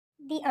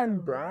The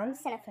unborn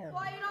cinephile.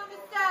 Quiet on the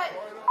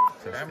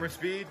set. Camera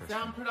speed.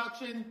 Sound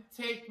production,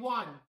 take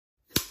one.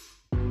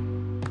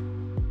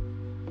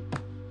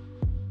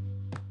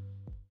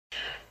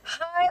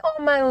 Hi,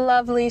 all my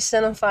lovely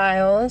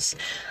cinephiles.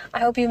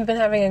 I hope you've been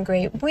having a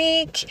great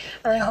week,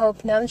 and I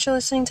hope now that you're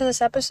listening to this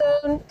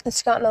episode,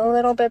 it's gotten a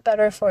little bit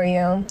better for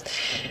you.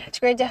 It's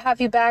great to have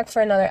you back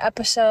for another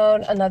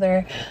episode,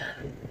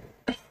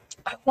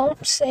 I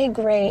won't say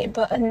great,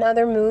 but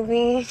another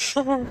movie.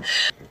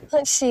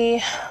 Let's see,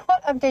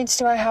 what updates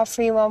do I have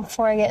for you all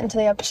before I get into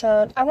the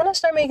episode? I want to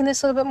start making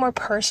this a little bit more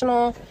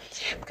personal,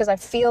 because I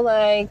feel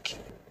like,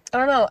 I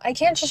don't know, I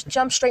can't just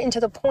jump straight into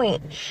the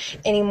point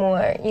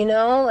anymore, you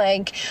know?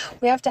 Like,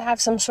 we have to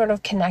have some sort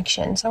of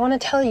connection. So I want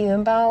to tell you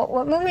about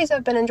what movies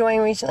I've been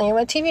enjoying recently and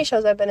what TV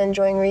shows I've been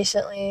enjoying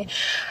recently.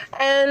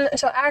 And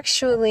so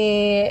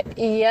actually,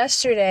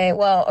 yesterday,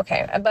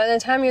 by the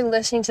time you're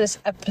listening to this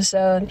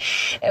episode,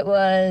 it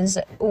was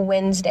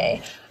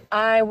Wednesday.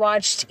 I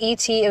watched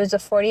E.T. It was the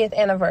 40th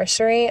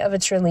anniversary of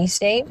its release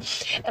date,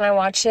 and I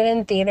watched it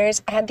in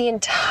theaters. I had the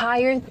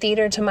entire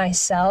theater to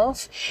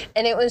myself,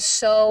 and it was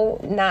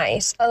so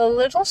nice. A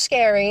little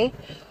scary,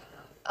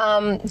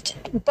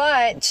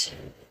 but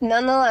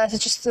nonetheless,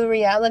 it's just the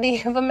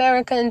reality of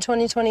America in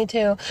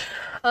 2022.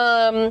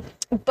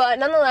 But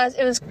nonetheless,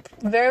 it was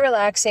very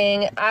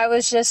relaxing. I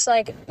was just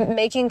like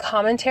making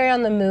commentary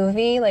on the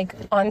movie, like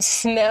on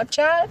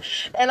Snapchat,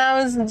 and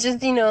I was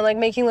just, like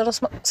making little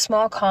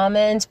small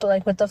comments, but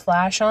like with the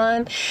flash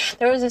on.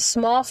 There was a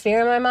small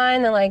fear in my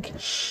mind that like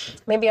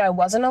maybe I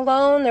wasn't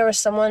alone. There was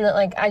someone that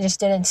like I just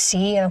didn't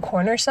see in a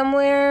corner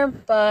somewhere,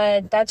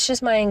 but that's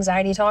just my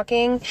anxiety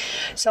talking.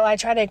 So I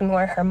try to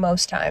ignore her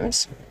most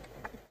times.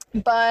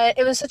 But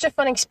it was such a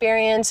fun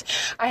experience.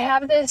 I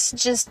have this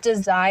just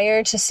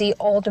desire to see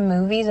old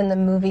movies in the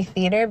movie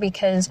theater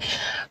because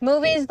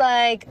movies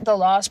like The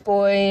Lost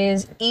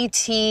Boys,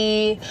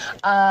 E.T.,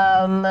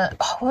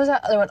 what was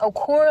that other one?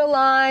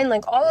 Coraline,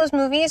 like all those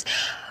movies,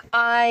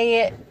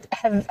 I've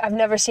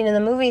never seen in the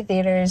movie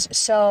theaters,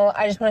 so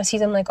I just want to see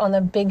them like on the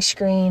big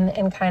screen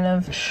and kind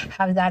of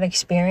have that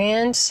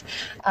experience.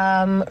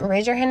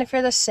 Raise your hand if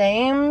you're the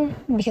same,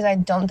 because I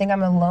don't think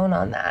I'm alone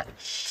on that.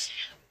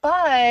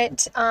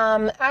 But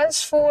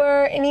as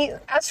for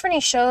any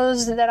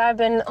shows that I've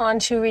been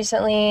onto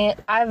recently,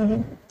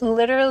 I've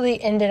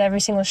literally ended every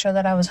single show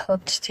that I was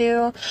hooked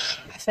to.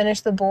 I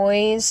finished The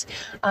Boys.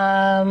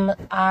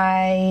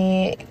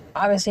 I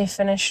obviously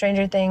finished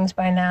Stranger Things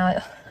by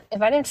now. If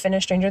I didn't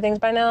finish Stranger Things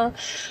by now,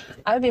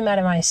 I would be mad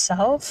at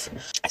myself.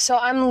 So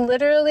I'm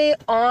literally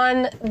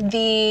on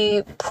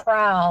the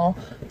prowl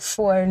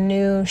for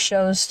new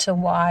shows to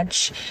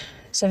watch.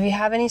 So if you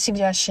have any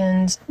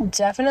suggestions,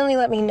 definitely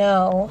let me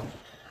know.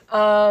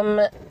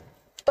 But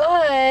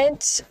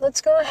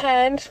let's go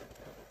ahead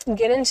and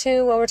get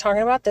into what we're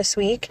talking about this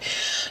week.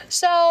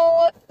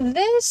 So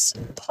this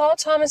Paul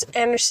Thomas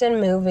Anderson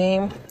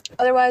movie,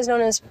 otherwise known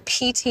as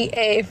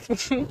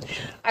PTA,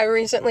 I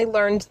recently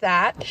learned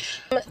that,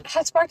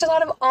 has sparked a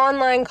lot of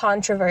online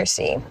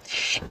controversy.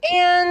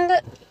 And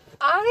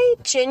I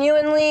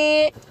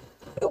genuinely,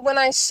 when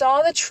I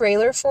saw the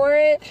trailer for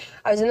it,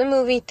 I was in the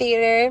movie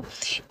theater,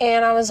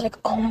 and I was like,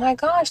 oh my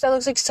gosh, that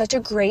looks like such a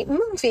great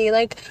movie.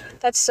 Like,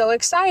 that's so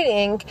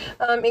exciting.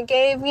 It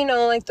gave,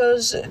 like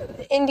those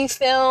indie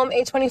film,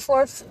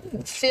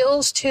 A24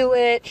 feels to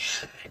it,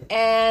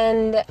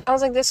 and I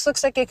was like, this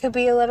looks like it could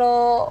be a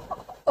little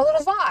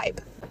vibe.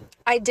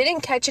 I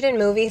didn't catch it in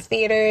movie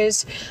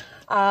theaters.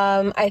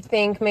 I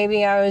think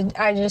maybe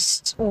I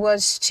just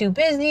was too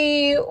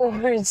busy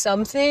or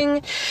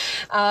something.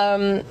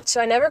 So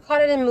I never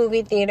caught it in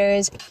movie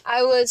theaters.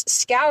 I was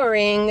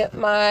scouring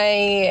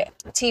my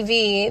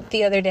TV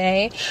the other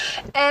day,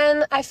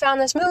 and I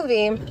found this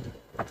movie,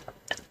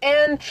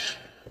 and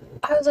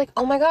I was like,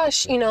 oh my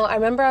gosh, I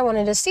remember I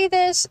wanted to see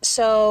this,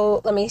 so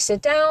let me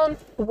sit down,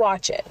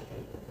 watch it.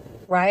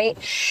 Right?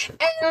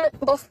 And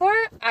before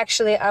I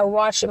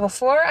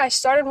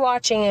started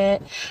watching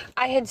it,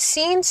 I had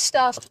seen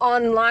stuff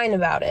online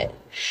about it.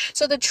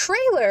 So the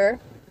trailer,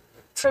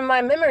 from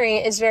my memory,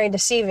 is very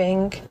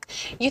deceiving.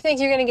 You think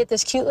you're going to get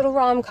this cute little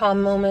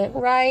rom-com moment,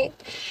 right?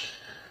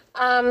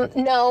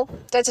 No,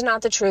 that's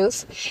not the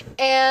truth.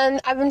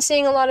 And I've been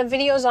seeing a lot of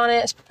videos on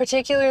it,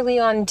 particularly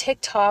on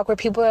TikTok, where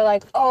people are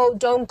like, oh,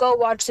 don't go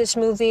watch this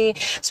movie.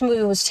 This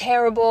movie was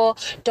terrible.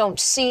 Don't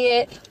see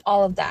it.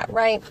 All of that,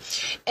 right?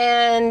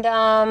 And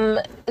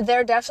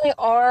there definitely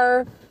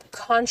are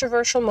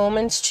controversial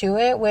moments to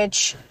it,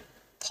 which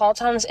Paul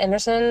Thomas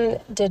Anderson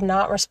did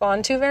not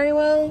respond to very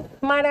well,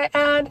 might I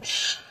add.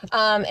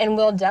 And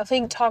we'll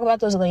definitely talk about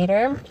those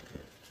later.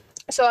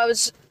 So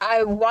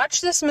I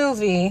watched this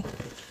movie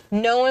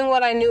knowing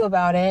what I knew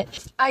about it.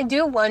 I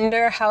do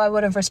wonder how I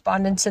would have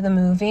responded to the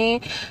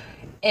movie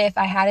if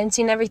I hadn't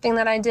seen everything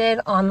that I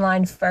did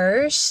online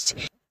first.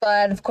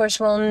 But of course,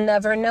 we'll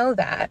never know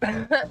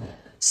that.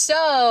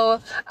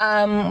 So,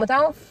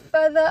 without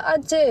further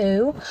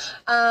ado,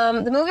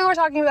 the movie we're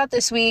talking about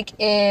this week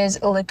is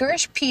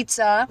Licorice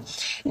Pizza.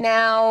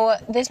 Now,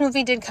 this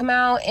movie did come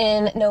out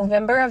in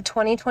November of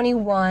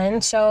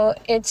 2021, so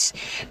it's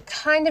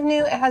kind of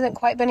new. It hasn't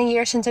quite been a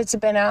year since it's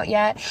been out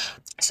yet.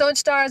 So it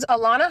stars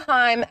Alana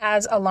Haim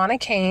as Alana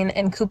Kane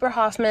and Cooper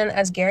Hoffman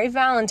as Gary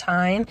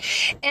Valentine,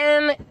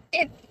 and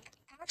it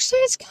actually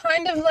is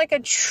kind of like a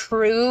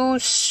true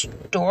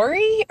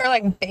story, or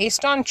like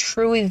based on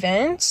true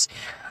events,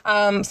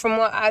 from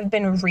what I've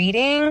been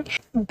reading,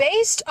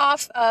 based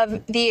off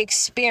of the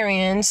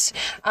experience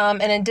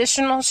and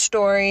additional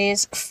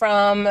stories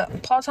from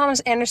Paul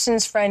Thomas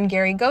Anderson's friend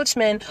Gary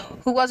Goetzman,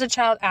 who was a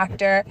child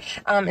actor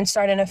and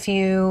starred in a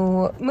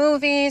few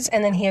movies,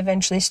 and then he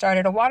eventually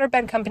started a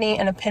waterbed company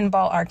and a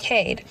pinball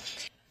arcade.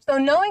 So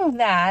knowing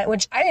that,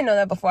 which I didn't know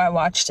that before I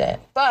watched it,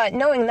 but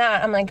knowing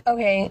that, I'm like,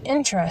 okay,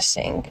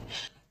 interesting.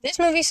 This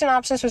movie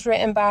synopsis was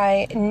written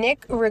by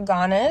Nick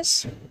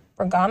Reganas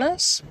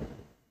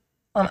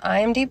on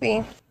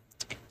IMDb.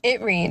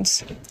 It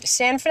reads,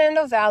 San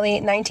Fernando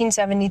Valley,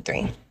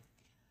 1973.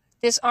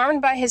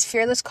 Disarmed by his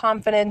fearless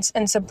confidence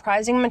and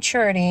surprising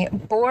maturity,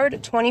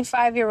 bored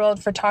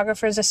 25-year-old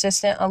photographer's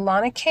assistant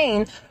Alana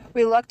Kane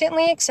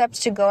reluctantly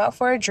accepts to go out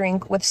for a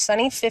drink with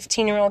sunny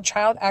 15-year-old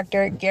child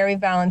actor Gary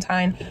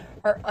Valentine,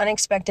 her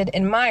unexpected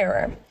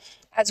admirer.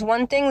 As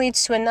one thing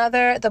leads to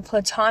another, the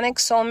platonic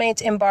soulmates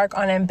embark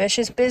on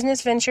ambitious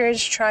business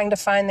ventures, trying to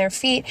find their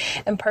feet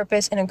and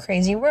purpose in a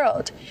crazy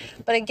world.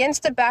 But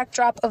against the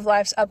backdrop of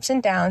life's ups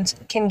and downs,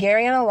 can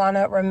Gary and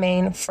Alana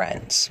remain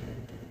friends?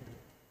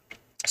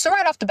 So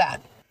right off the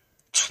bat,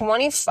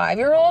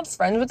 25-year-old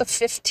friends with a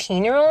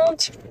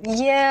 15-year-old?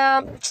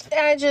 Yeah,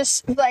 I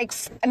just, like,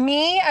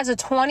 me as a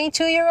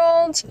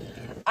 22-year-old,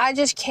 I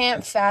just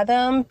can't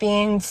fathom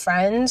being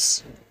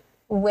friends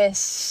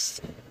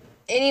with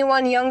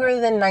anyone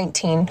younger than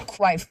 19,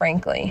 quite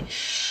frankly.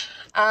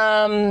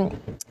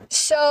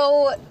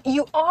 So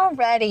you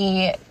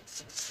already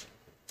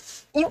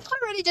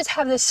just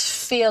have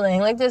this feeling,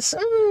 like this,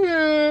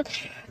 and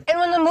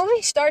when the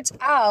movie starts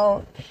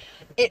out,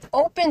 it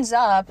opens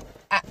up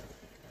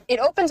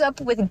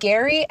with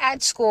Gary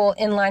at school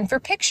in line for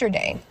picture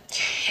day.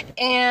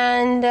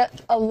 And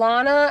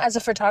Alana, as a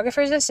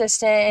photographer's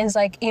assistant, is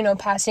like,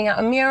 passing out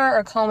a mirror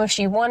or comb if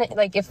she wanted,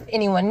 like if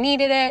anyone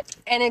needed it.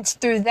 And it's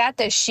through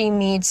that she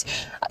meets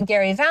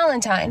Gary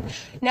Valentine.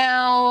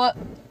 Now,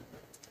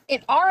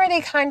 it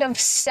already kind of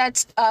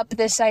sets up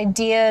this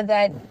idea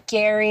that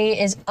Gary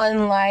is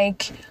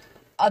unlike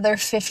other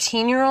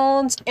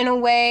 15-year-olds in a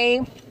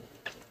way,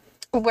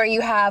 where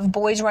you have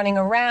boys running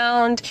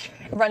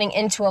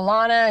into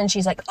Alana, and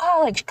she's like,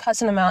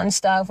 cussing him out and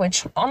stuff,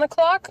 which on the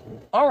clock,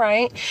 all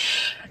right.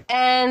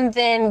 And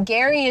then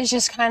Gary is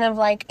just kind of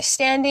like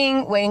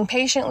standing, waiting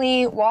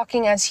patiently,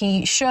 walking as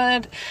he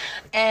should.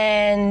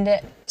 And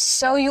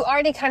so you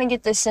already kind of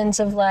get this sense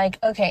of like,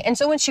 okay. And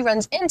so when she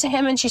runs into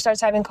him and she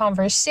starts having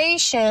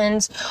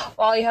conversations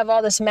while you have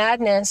all this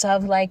madness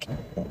of like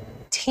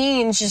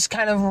teens just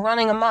kind of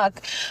running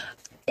amok,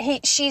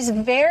 she's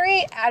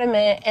very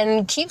adamant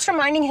and keeps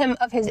reminding him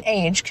of his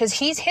age, because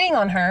he's hitting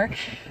on her.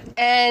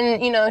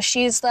 And,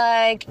 she's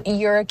like,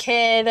 you're a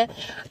kid,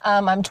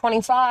 I'm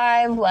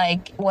 25,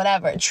 like,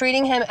 whatever.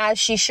 Treating him as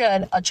she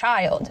should, a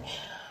child.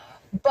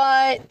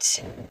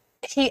 But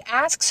he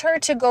asks her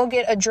to go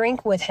get a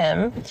drink with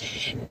him,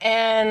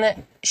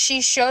 and she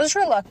shows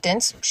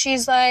reluctance.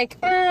 She's like,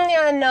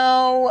 yeah,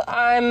 no,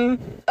 I'm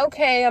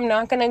okay. I'm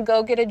not going to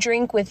go get a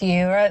drink with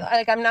you. Or,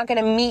 like, I'm not going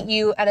to meet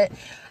you at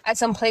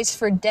some place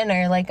for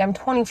dinner. Like, I'm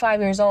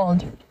 25 years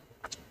old.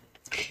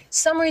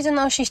 Some reason,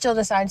 though, she still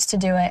decides to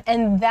do it.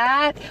 And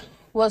that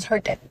was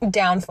her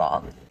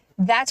downfall.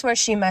 That's where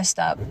she messed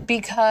up.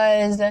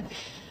 Because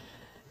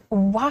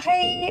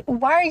why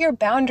are your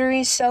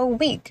boundaries so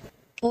weak?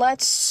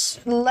 Let's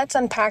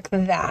unpack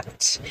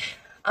that.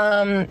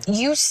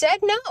 You said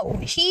no.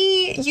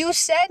 You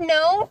said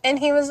no, and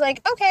he was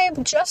like, okay,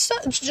 just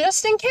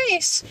in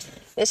case,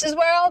 this is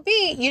where I'll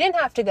be. You didn't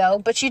have to go,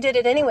 but you did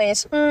it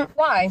anyways.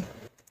 Why?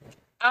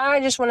 I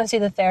just want to see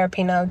the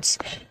therapy notes.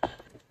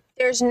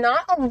 There's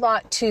not a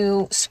lot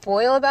to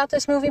spoil about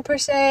this movie per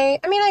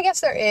se. I mean, I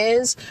guess there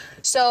is.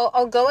 So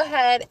I'll go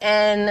ahead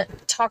and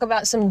talk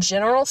about some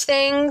general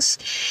things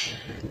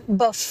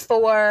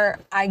before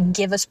I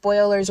give a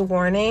spoilers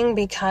warning,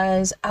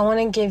 because I want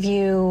to give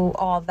you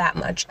all that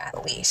much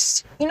at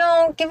least.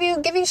 Give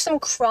you some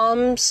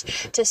crumbs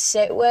to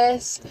sit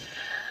with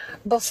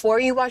before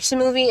you watch the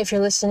movie, if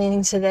you're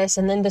listening to this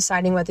and then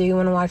deciding whether you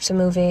want to watch the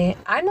movie.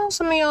 I know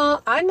some of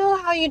y'all, I know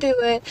how you do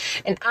it,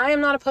 and I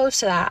am not opposed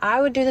to that. I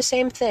would do the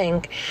same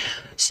thing.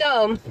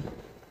 So,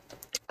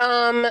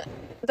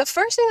 the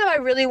first thing that I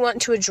really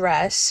want to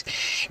address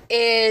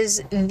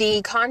is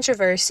the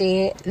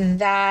controversy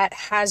that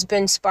has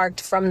been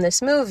sparked from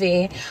this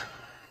movie.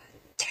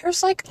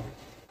 There's like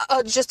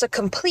just a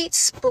complete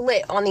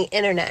split on the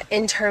internet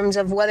in terms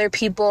of whether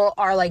people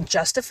are like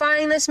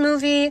justifying this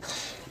movie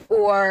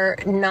or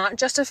not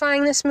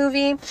justifying this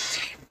movie.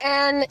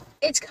 And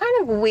it's kind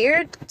of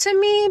weird to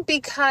me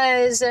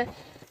because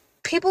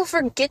people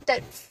forget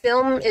that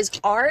film is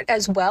art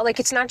as well. Like,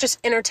 it's not just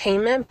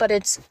entertainment, but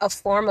it's a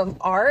form of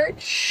art.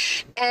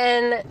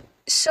 And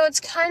so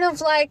it's kind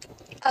of like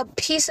a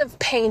piece of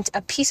painting.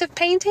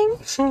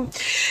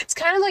 It's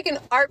kind of like an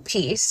art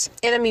piece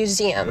in a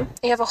museum.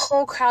 You have a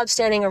whole crowd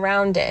standing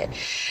around it,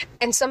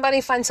 and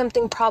somebody finds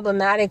something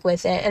problematic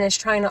with it and is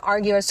trying to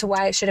argue as to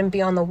why it shouldn't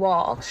be on the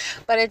wall.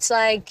 But it's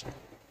like,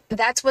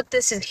 that's what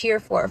this is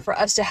here for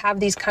us to have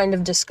these kind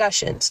of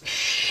discussions.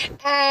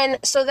 And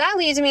so that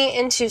leads me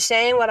into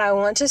saying what I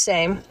want to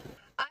say.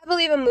 I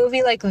believe a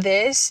movie like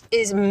this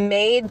is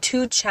made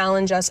to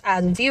challenge us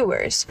as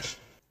viewers.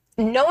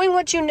 Knowing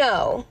what you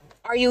know,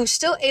 are you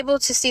still able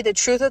to see the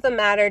truth of the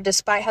matter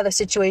despite how the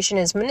situation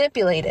is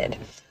manipulated?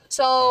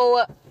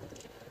 So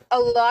a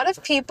lot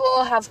of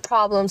people have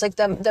problems. Like,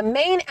 the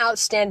main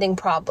outstanding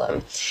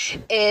problem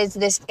is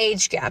this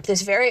age gap,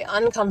 this very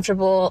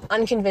uncomfortable,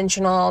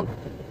 unconventional,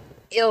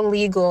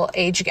 illegal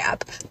age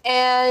gap.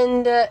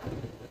 And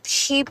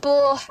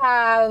people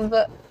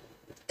have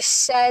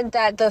said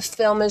that the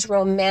film is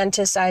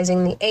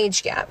romanticizing the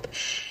age gap.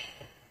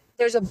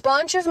 There's a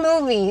bunch of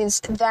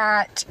movies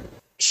that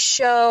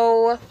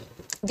show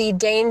the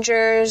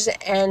dangers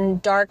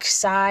and dark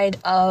side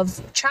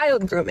of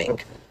child grooming.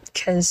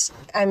 Because,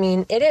 I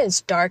mean, it is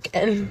dark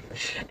and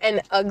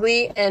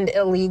ugly and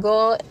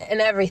illegal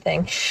and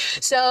everything.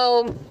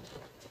 So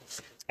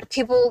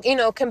people,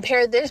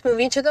 compare this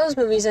movie to those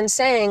movies and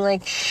saying,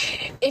 like,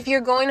 if you're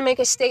going to make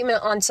a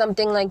statement on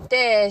something like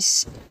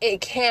this,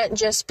 it can't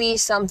just be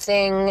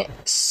something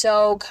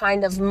so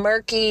kind of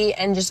murky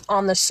and just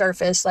on the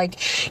surface.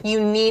 Like,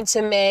 you need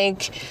to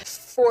make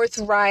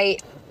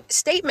forthright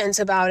statements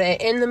about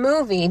it in the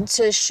movie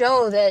to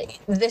show that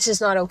this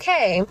is not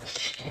okay.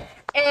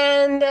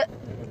 And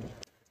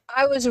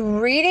I was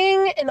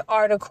reading an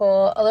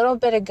article a little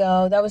bit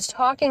ago that was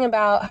talking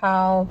about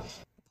how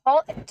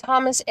Paul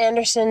Thomas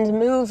Anderson's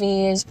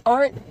movies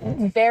aren't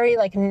very,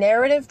 like,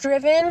 narrative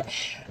driven,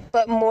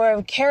 but more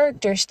of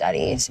character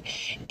studies.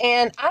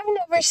 And I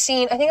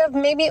think I've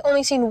maybe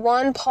only seen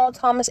one Paul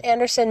Thomas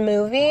Anderson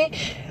movie,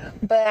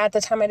 but at the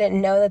time I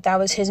didn't know that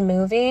was his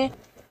movie.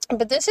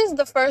 But this is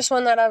the first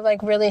one that I've,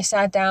 like, really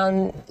sat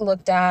down,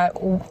 looked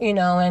at,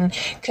 and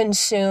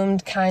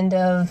consumed kind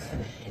of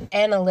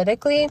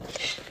analytically.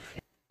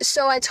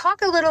 So I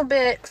talk a little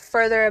bit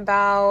further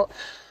about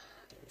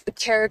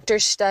character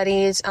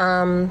studies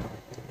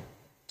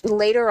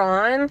later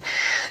on,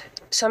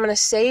 so I'm going to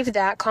save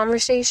that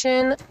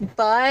conversation.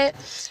 But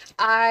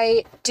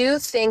I do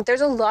think there's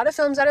a lot of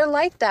films that are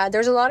like that.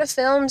 There's a lot of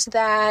films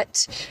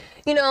that,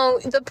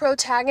 the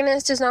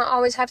protagonist does not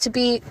always have to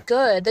be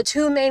good. The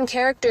two main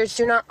characters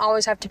do not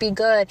always have to be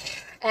good.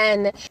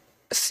 And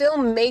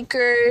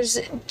filmmakers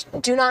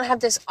do not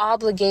have this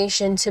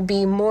obligation to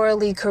be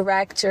morally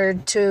correct or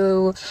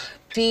to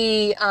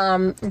be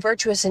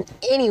virtuous in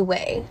any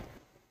way.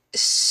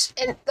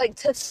 And, like,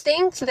 to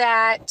think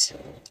that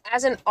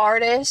as an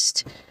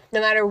artist,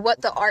 no matter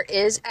what the art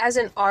is, as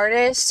an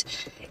artist,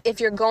 if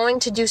you're going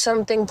to do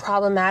something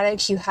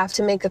problematic, you have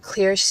to make a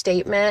clear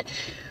statement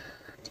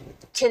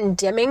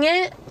condemning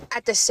it.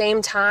 At the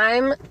same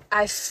time,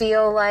 I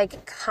feel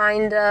like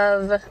kind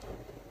of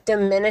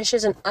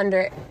diminishes and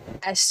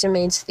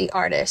underestimates the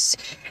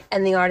artist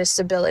and the artist's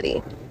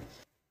ability.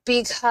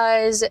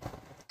 Because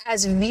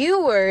as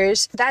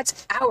viewers,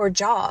 that's our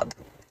job.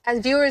 As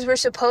viewers, we're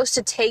supposed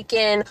to take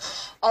in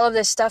all of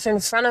this stuff in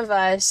front of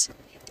us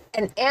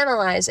and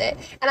analyze it.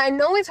 And I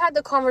know we've had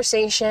the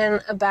conversation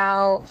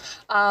about,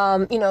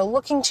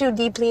 looking too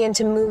deeply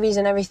into movies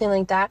and everything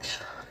like that.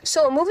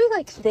 So a movie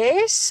like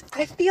this,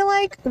 I feel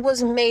like,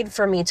 was made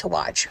for me to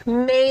watch,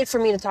 made for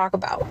me to talk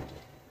about.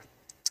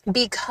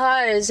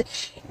 Because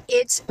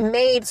it's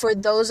made for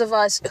those of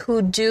us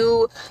who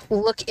do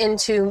look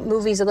into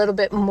movies a little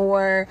bit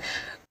more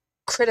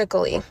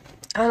critically.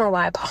 I don't know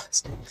why I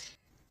paused.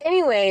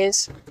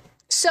 Anyways,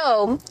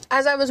 so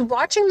as I was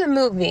watching the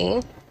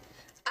movie,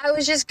 I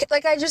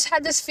just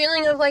had this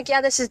feeling of, like,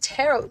 yeah, this is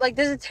terrible. Like,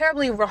 this is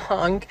terribly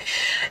wrong.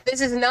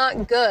 This is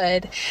not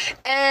good.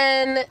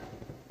 And,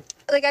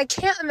 like, I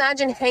can't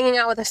imagine hanging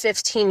out with a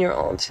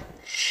 15-year-old.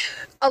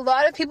 A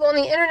lot of people on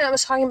the internet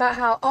was talking about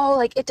how,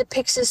 like, it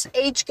depicts this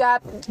age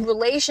gap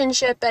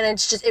relationship and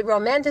it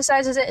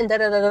romanticizes it and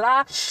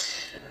da-da-da-da-da.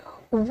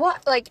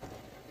 What, like,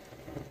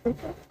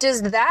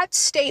 does that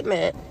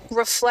statement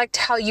reflect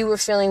how you were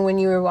feeling when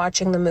you were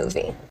watching the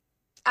movie?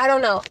 I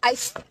don't know.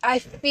 I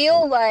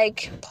feel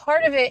like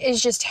part of it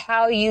is just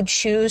how you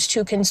choose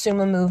to consume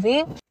a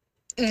movie.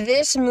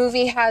 This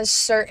movie has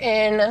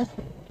certain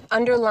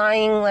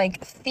underlying,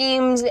 like,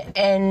 themes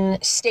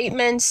and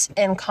statements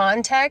and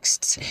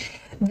contexts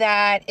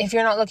that if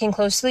you're not looking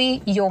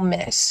closely, you'll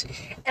miss.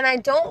 And I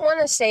don't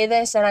want to say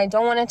this, and I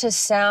don't want it to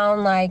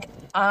sound like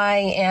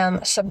I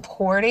am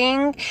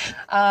supporting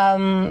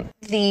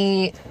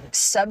the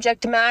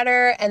subject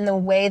matter and the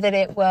way that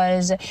it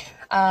was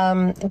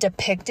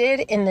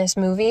depicted in this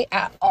movie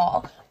at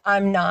all.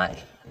 I'm not.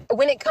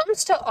 When it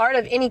comes to art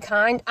of any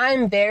kind,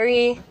 I'm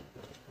very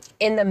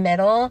in the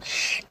middle.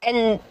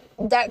 And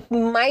that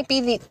might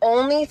be the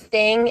only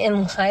thing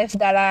in life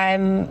that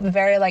I'm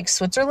very like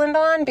Switzerland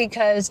on,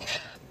 because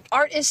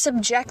art is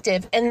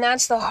subjective, and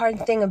that's the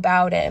hard thing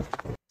about it.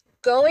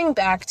 Going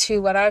back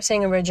to what I was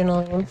saying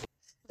originally,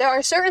 there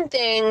are certain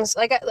things,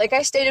 like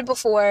I stated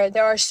before,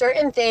 there are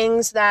certain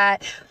things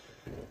that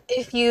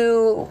if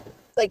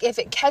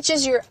it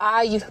catches your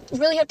eye, you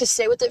really have to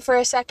sit with it for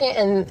a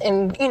second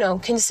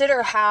and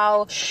consider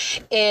how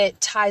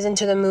it ties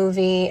into the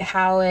movie,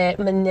 how it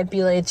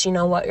manipulates,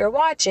 what you're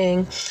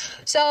watching.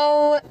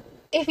 So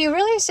if you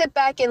really sit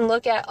back and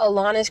look at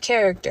Alana's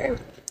character,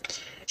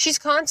 she's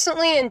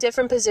constantly in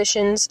different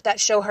positions that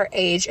show her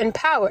age and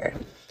power.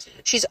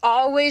 She's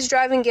always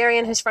driving Gary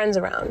and his friends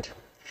around.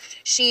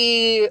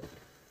 She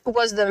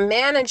was the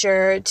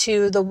manager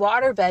to the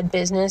waterbed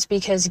business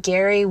because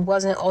Gary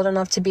wasn't old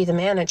enough to be the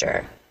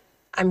manager,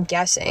 I'm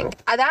guessing.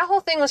 That whole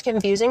thing was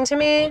confusing to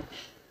me,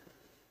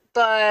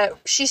 but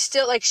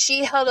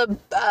she held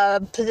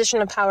a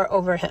position of power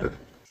over him.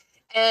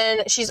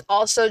 And she's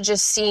also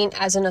just seen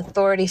as an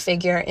authority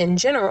figure in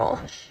general,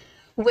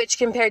 which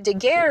compared to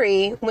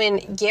Gary, when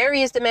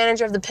Gary is the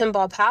manager of the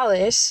Pinball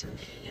Palace,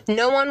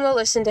 no one will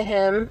listen to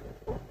him.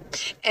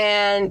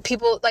 And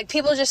people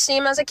just see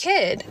him as a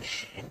kid,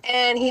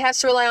 and he has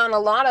to rely on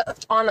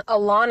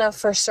Alana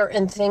for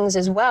certain things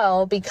as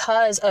well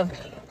because of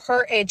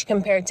her age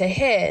compared to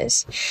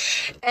his.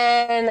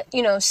 And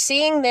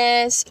seeing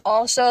this,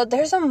 also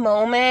there's a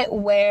moment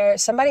where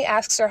somebody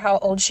asks her how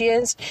old she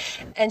is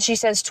and she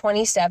says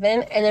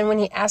 27, and then when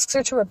he asks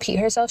her to repeat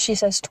herself, she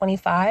says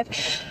 25.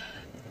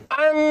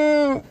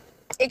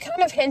 It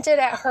kind of hinted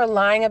at her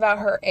lying about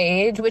her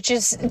age, which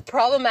is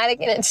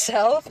problematic in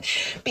itself,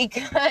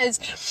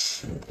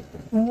 because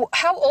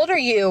how old are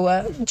you?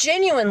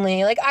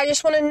 Genuinely, I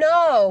just want to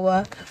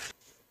know.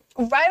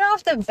 Right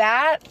off the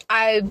bat,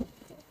 I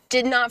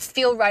did not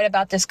feel right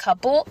about this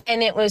couple,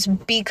 and it was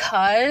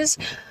because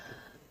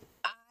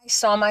I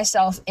saw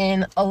myself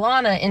in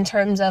Alana in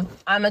terms of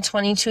I'm a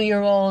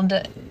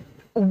 22-year-old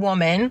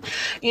woman,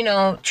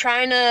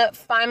 trying to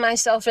find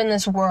myself in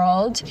this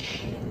world.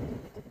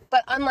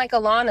 But unlike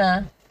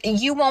Alana,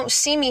 you won't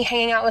see me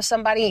hanging out with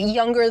somebody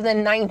younger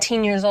than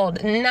 19 years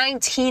old.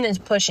 19 is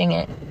pushing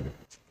it.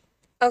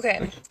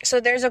 Okay, so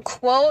there's a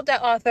quote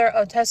that author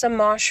Otessa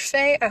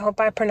Moshfegh, I hope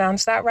I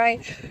pronounced that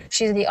right.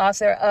 She's the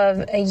author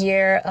of A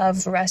Year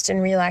of Rest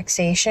and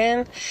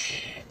Relaxation.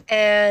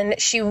 And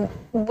she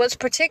was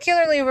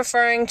particularly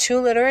referring to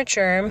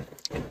literature,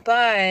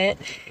 but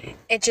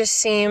it just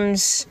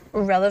seems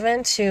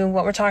relevant to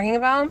what we're talking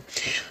about.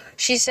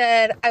 She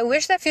said, "I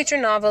wish that future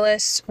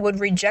novelists would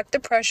reject the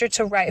pressure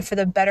to write for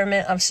the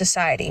betterment of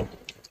society.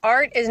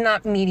 Art is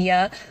not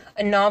media.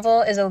 A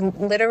novel is a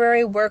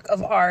literary work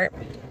of art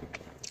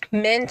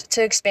meant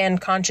to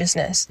expand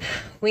consciousness.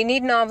 We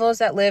need novels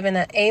that live in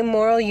an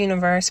amoral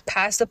universe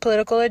past the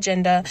political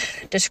agenda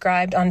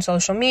described on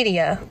social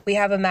media. We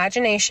have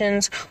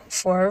imaginations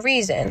for a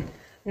reason.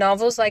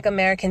 Novels like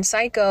American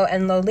Psycho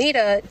and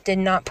Lolita did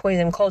not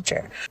poison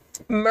culture.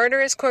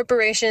 Murderous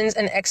corporations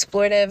and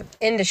exploitive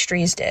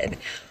industries did.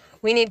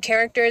 We need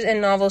characters in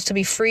novels to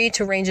be free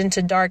to range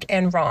into dark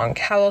and wrong.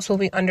 How else will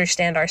we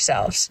understand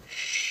ourselves?"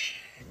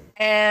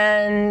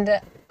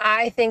 And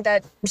I think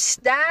that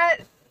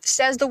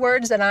says the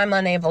words that I'm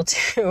unable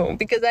to,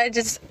 because I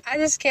just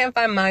can't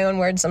find my own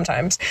words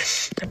sometimes.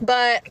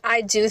 But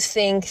I do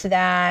think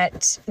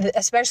that,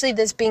 especially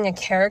this being a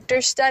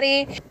character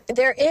study,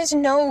 there is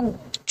no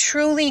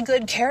truly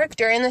good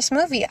character in this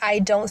movie, I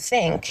don't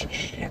think.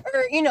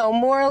 Or,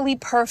 morally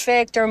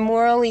perfect or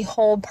morally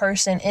whole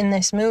person in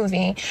this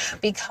movie,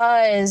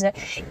 because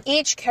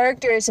each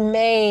character is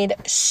made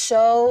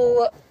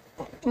so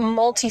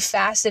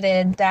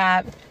multifaceted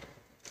that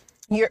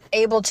you're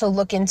able to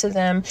look into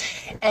them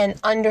and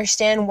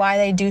understand why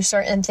they do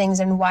certain things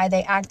and why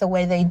they act the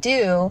way they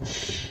do.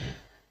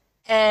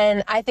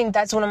 And I think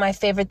that's one of my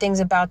favorite things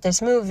about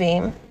this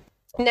movie.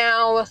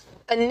 Now,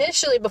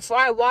 initially, before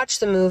I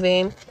watched the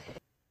movie,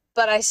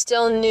 but I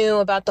still knew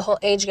about the whole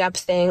age gap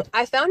thing,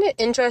 I found it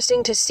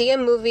interesting to see a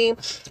movie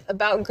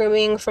about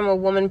grooming from a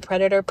woman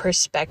predator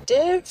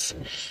perspective.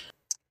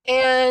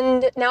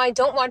 And now I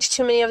don't watch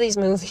too many of these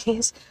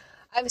movies.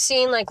 I've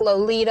seen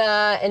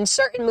Lolita and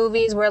certain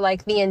movies where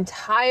the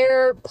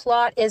entire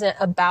plot isn't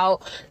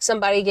about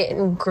somebody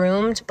getting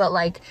groomed, but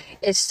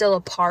it's still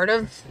a part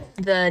of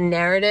the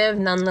narrative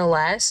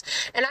nonetheless.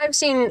 And I've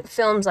seen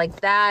films like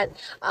that.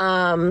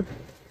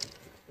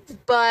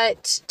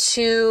 But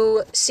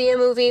to see a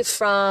movie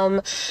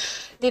from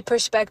the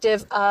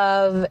perspective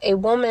of a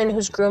woman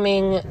who's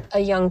grooming a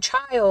young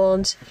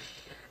child,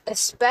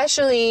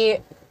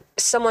 especially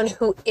someone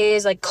who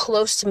is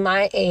close to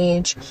my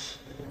age,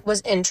 was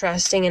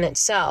interesting in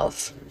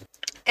itself.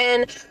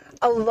 And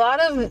a lot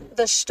of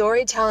the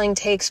storytelling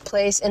takes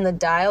place in the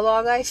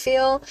dialogue, I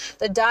feel.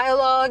 The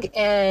dialogue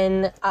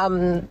and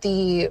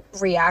the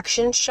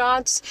reaction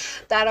shots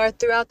that are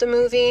throughout the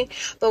movie.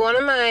 But one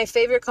of my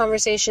favorite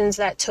conversations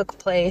that took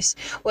place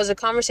was a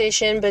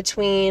conversation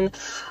between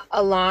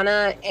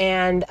Alana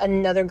and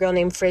another girl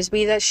named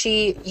Frisbee that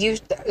she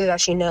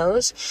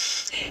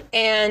knows.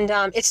 And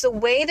it's the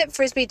way that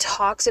Frisbee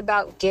talks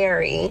about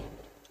Gary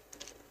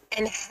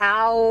and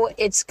how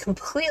it's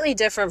completely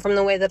different from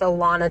the way that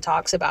Alana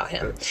talks about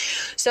him.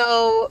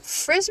 So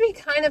Frisbee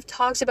kind of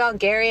talks about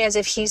Gary as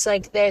if he's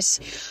like this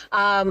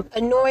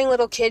annoying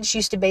little kid she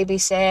used to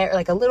babysit, or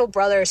like a little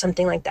brother or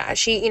something like that.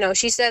 She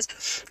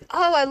says,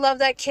 oh, I love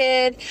that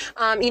kid.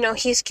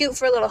 He's cute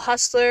for a little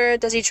hustler.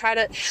 Does he try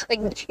to,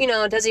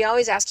 does he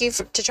always ask you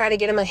to try to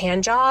get him a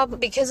hand job?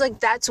 Because like,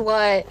 that's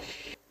what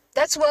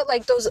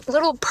like those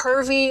little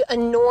pervy,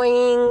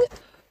 annoying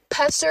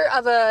pester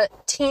of a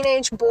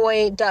teenage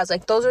boy does.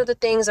 Like, those are the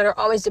things that are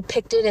always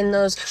depicted in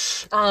those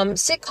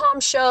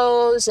sitcom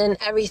shows and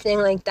everything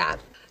like that.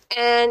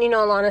 And,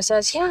 Alana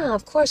says, yeah,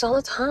 of course, all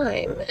the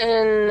time.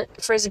 And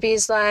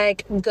Frisbee's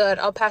like, good,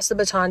 I'll pass the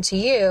baton to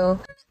you.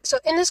 So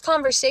in this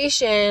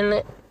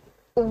conversation,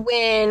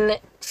 when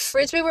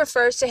Frisbee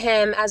refers to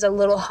him as a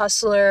little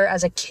hustler,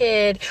 as a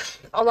kid,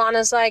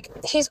 Alana's like,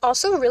 he's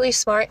also really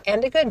smart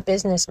and a good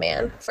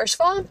businessman. First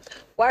of all,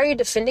 why are you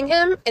defending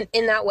him? And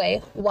in that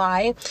way,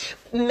 why?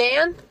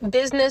 Man,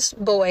 business,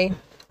 boy.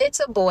 It's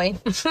a boy.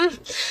 It's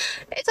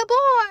a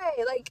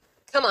boy. Like,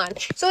 come on.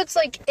 So it's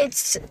like,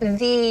 it's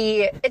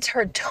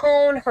her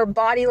tone, her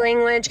body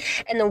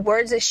language, and the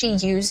words that she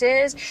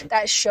uses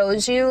that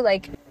shows you,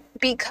 like,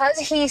 because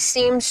he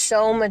seems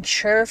so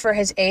mature for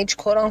his age,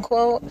 quote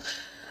unquote,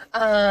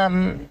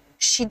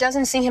 she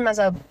doesn't see him as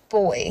a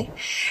boy.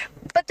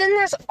 But then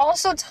there's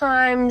also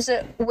times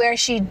where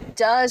she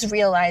does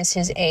realize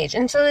his age.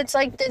 And so it's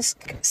like this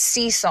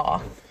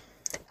seesaw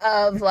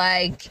of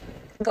like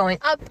going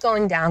up,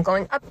 going down,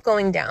 going up,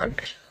 going down,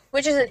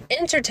 which is an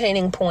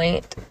entertaining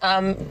point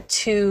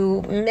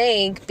to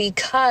make,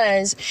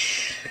 because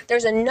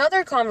there's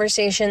another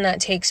conversation that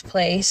takes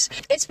place.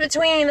 It's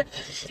between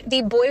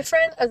the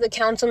boyfriend of the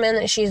councilman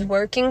that she's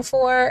working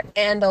for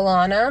and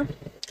Alana.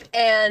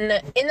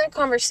 And in that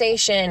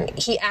conversation,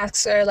 he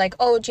asks her, like,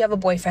 oh, do you have a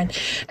boyfriend?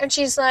 And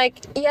she's like,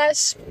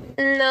 yes,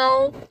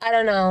 no, I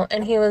don't know.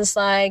 And he was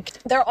like,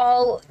 they're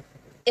all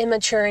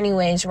immature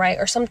anyways, right?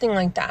 Or something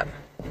like that.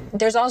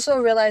 There's also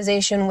a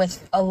realization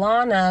with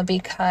Alana,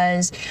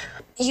 because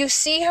you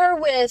see her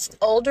with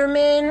older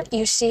men,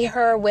 you see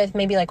her with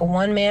maybe like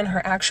one man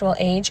her actual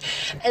age,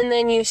 and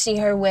then you see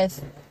her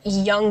with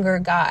younger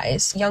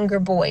guys, younger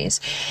boys.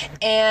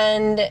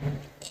 And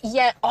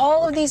yet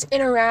all of these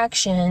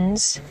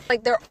interactions,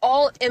 like, they're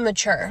all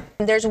immature.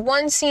 There's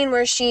one scene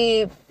where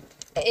she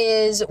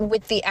is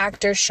with the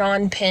actor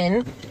Sean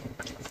Penn,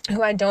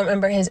 who I don't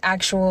remember his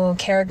actual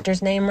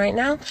character's name right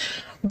now,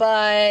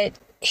 but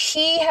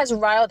he has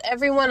riled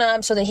everyone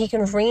up so that he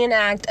can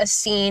reenact a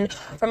scene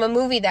from a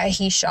movie that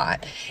he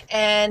shot.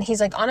 And he's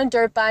like on a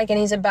dirt bike and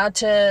he's about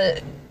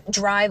to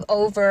drive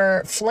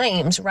over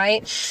flames,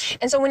 right?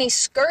 And so when he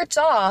skirts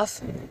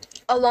off,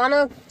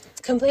 Alana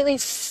completely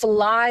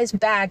flies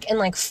back and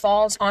like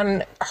falls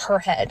on her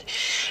head,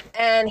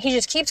 and he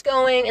just keeps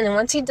going. And then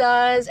once he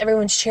does,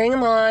 everyone's cheering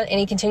him on, and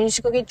he continues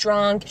to go get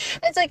drunk.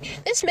 And it's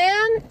like, this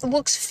man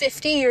looks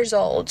 50 years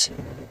old,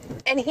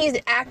 and he's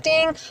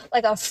acting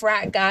like a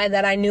frat guy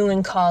that I knew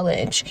in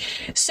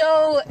college.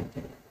 So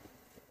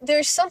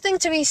there's something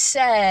to be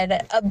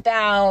said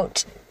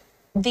about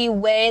the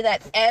way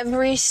that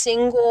every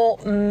single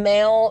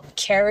male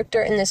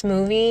character in this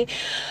movie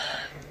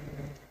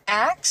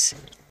acts.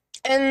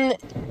 And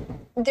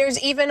there's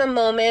even a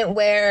moment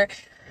where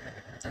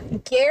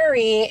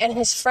Gary and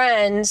his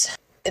friends,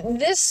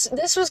 this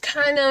was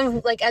kind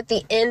of like at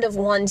the end of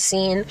one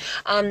scene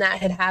that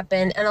had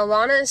happened, and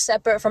Alana is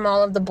separate from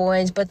all of the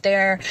boys, but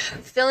they're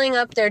filling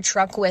up their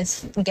truck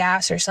with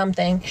gas or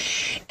something,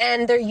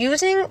 and they're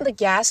using the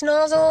gas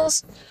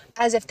nozzles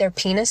as if they're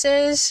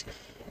penises,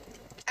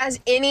 as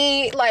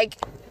any like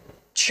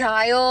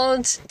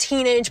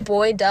teenage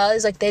boy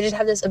does. Like, they just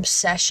have this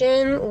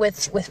obsession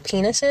with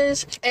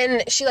penises.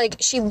 And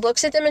she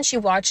looks at them and she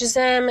watches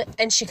them,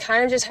 and she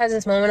kind of just has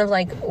this moment of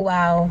like,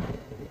 wow,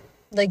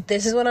 like,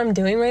 this is what I'm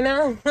doing right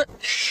now.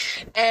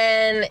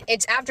 And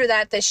it's after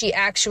that she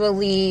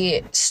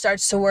actually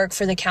starts to work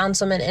for the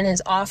councilman in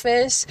his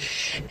office,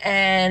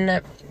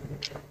 and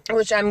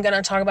which I'm going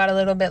to talk about a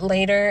little bit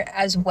later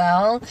as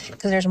well,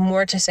 because there's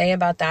more to say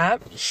about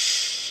that.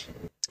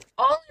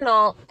 All in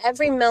all,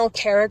 every male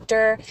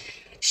character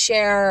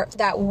share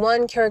that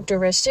one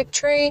characteristic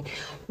trait,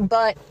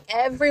 but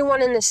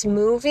everyone in this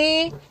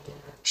movie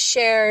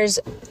shares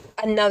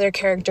another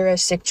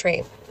characteristic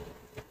trait.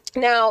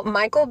 Now,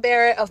 Michael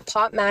Barrett of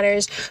Pop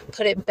Matters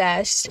put it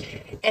best,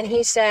 and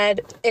he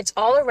said, it's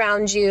all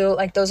around you,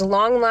 like those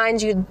long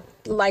lines you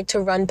like to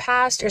run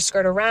past or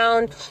skirt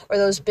around, or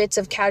those bits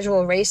of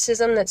casual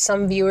racism that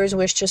some viewers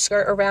wish to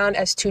skirt around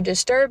as too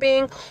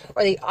disturbing,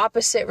 or the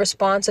opposite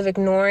response of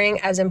ignoring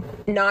as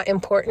not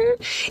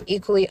important,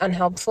 equally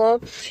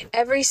unhelpful.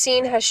 Every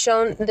scene has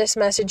shown this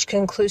message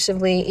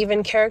conclusively.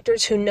 Even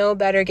characters who know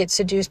better get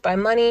seduced by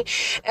money.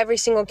 Every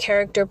single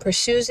character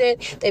pursues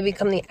it. They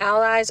become the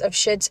allies of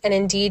shits and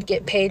indeed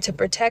get paid to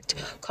protect,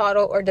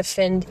 coddle, or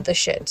defend the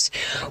shits.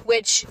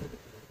 Which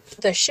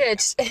the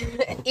shits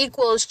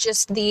equals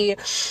just the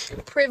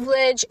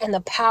privilege and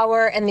the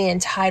power and the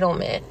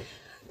entitlement.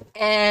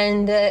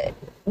 And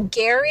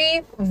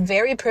Gary,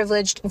 very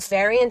privileged,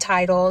 very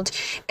entitled,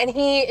 and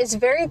he is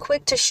very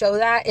quick to show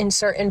that in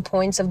certain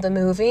points of the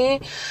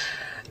movie.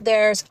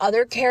 There's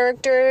other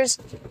characters,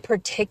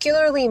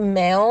 particularly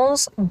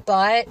males,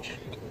 but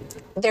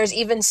there's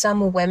even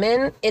some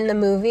women in the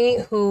movie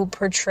who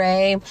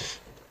portray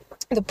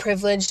the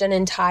privileged and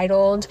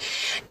entitled,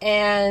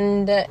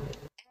 and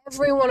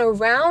everyone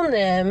around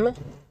them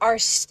are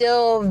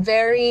still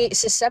very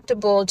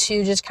susceptible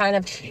to just kind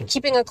of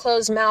keeping a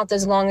closed mouth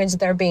as long as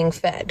they're being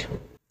fed.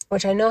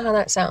 Which I know how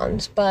that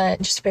sounds,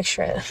 but just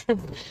picture it.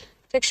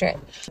 Picture it.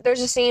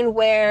 There's a scene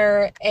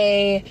where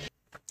a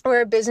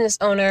business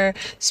owner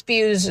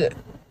spews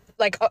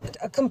like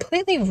a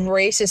completely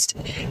racist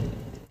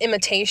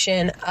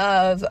imitation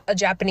of a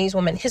Japanese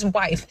woman, his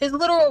wife, his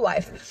literal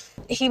wife.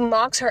 He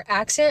mocks her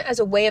accent as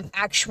a way of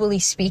actually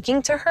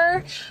speaking to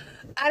her.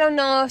 I don't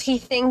know if he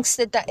thinks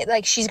that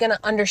like she's gonna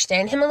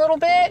understand him a little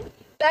bit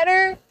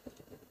better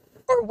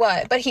or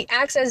what, but he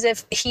acts as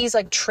if he's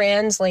like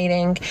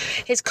translating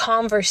his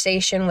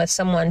conversation with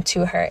someone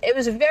to her. It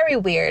was very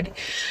weird.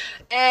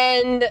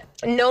 And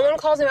no one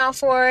calls him out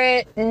for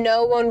it.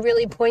 No one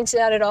really points it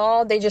out at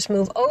all. They just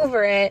move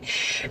over it.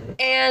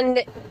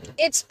 And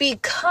it's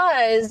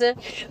because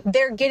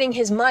they're getting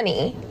his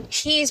money.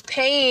 He's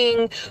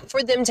paying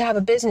for them to have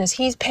a business.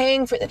 He's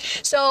paying for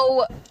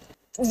so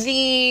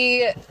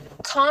the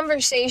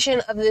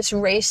conversation of this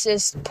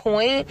racist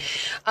point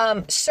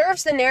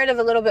serves the narrative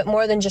a little bit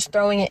more than just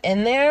throwing it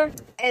in there.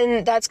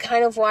 And that's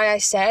kind of why I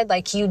said,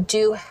 like, you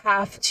do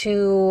have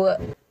to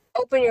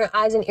open your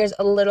eyes and ears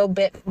a little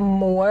bit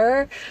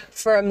more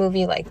for a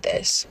movie like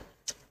this.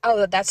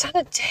 Oh, that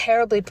sounded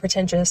terribly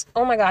pretentious.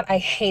 Oh my God, I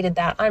hated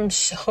that. I'm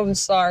so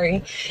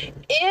sorry.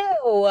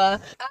 Ew. I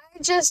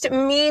just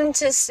mean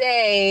to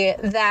say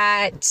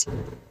that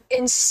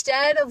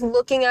instead of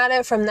looking at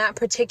it from that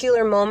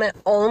particular moment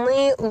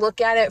only,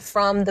 look at it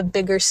from the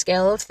bigger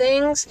scale of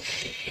things.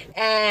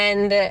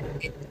 And,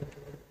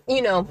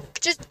 you know,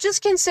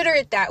 just consider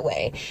it that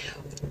way.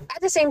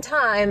 At the same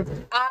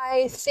time,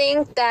 I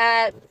think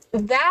that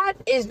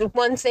is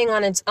one thing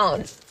on its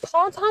own.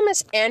 Paul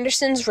Thomas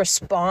Anderson's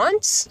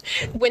response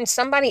when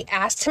somebody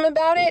asked him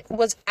about it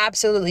was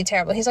absolutely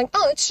terrible. He's like,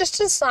 oh, it's just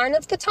a sign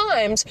of the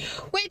times,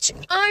 which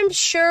I'm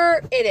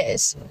sure it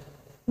is.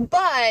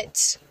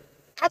 But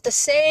at the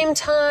same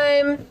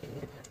time,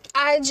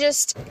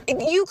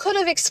 you could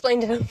have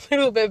explained it a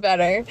little bit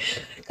better.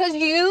 Because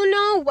you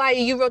know why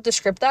you wrote the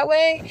script that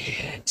way.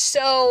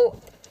 So,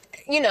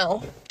 you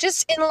know,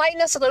 just enlighten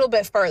us a little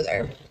bit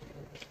further.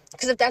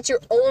 Because if that's your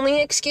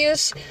only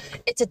excuse,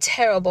 it's a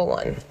terrible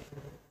one.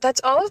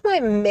 That's all of my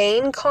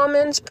main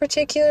comments,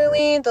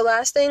 particularly. The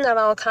last thing that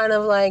I'll kind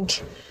of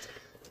like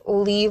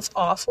leave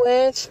off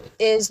with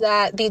is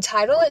that the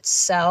title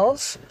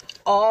itself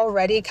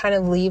already kind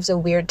of leaves a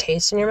weird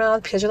taste in your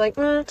mouth because you're like,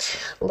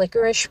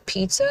 licorice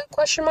pizza, ?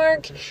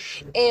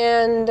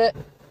 And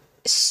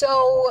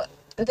so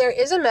there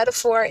is a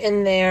metaphor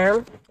in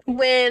there.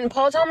 When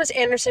Paul Thomas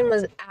Anderson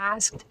was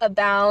asked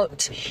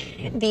about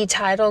the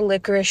title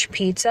Licorice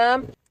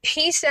Pizza,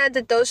 he said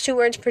that those two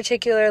words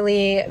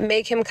particularly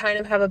make him kind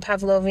of have a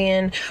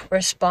Pavlovian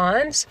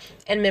response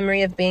and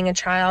memory of being a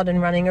child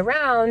and running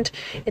around.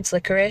 It's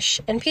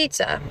licorice and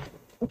pizza.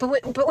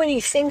 But when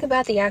you think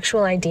about the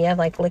actual idea of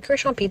like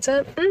licorice on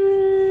pizza,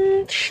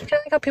 kind of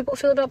like how people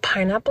feel about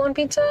pineapple on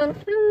pizza.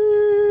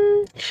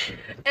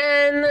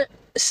 And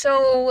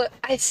so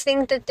I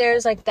think that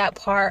there's like that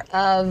part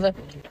of,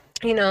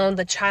 you know,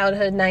 the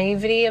childhood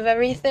naivety of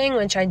everything,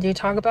 which I do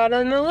talk about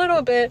in a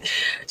little bit,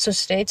 so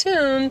stay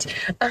tuned.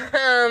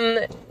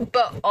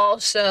 But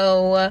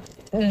also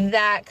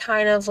that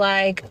kind of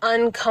like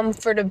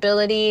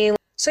uncomfortability.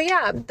 So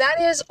yeah,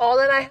 that is all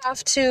that I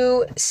have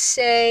to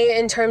say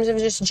in terms of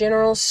just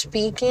general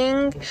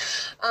speaking.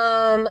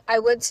 I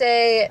would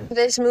say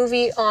this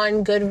movie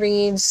on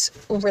Goodreads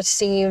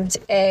received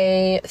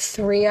a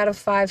 3 out of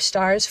 5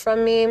 stars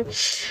from me.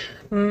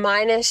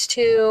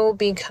 -2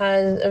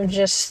 because of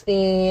just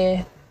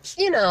the,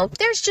 you know,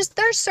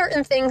 there's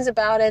certain things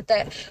about it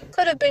that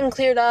could have been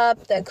cleared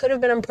up, that could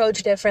have been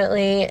approached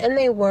differently, and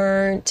they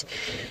weren't,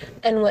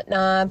 and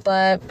whatnot.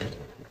 But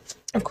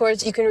of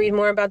course, you can read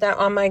more about that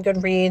on my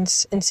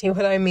Goodreads and see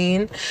what I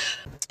mean.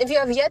 If you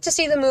have yet to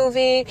see the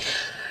movie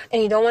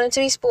and you don't want it to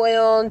be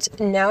spoiled,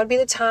 now would be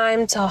the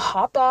time to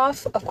hop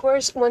off. Of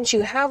course, once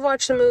you have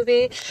watched the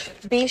movie,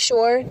 be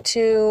sure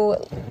to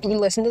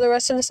listen to the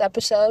rest of this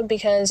episode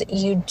because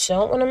you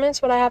don't want to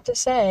miss what I have to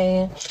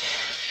say.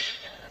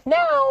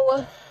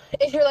 Now,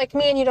 if you're like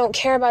me and you don't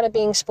care about it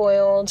being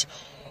spoiled,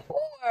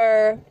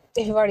 or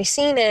if you've already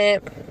seen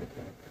it,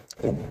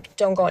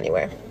 don't go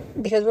anywhere,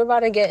 because we're about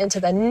to get into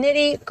the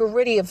nitty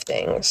gritty of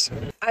things.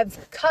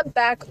 I've cut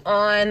back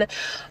on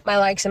my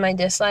likes and my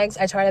dislikes.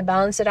 I try to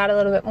balance it out a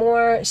little bit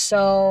more,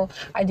 so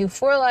I do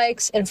 4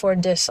 likes and 4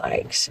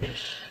 dislikes.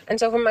 And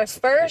so for my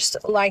first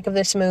like of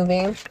this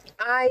movie,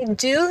 I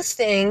do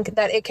think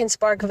that it can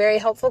spark very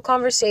helpful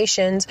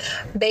conversations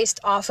based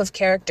off of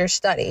character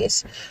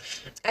studies.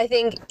 I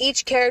think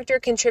each character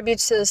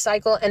contributes to the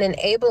cycle and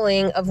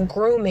enabling of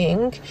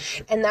grooming,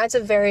 and that's a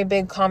very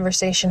big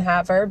conversation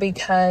haver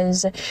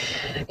because,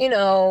 you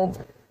know,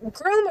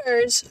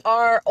 groomers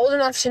are old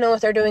enough to know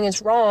what they're doing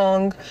is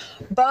wrong,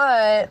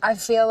 but I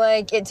feel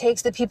like it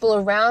takes the people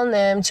around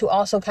them to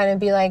also kind of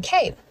be like,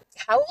 hey,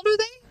 how old are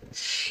they?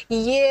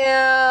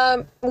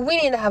 Yeah, we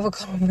need to have a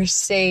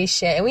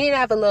conversation. We need to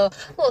have a little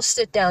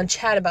sit down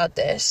chat about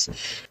this.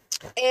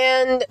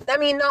 And I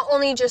mean, not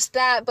only just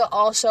that, but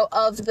also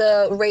of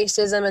the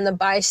racism and the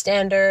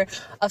bystander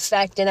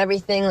effect and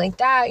everything like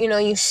that. You know,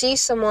 you see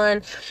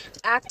someone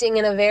acting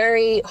in a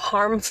very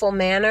harmful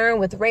manner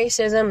with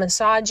racism,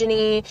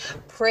 misogyny,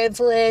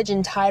 privilege,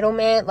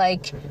 entitlement,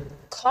 like,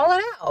 call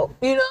it out,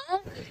 you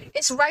know?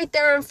 It's right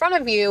there in front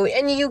of you,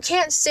 and you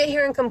can't sit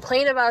here and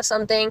complain about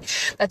something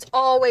that's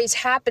always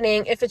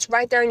happening if it's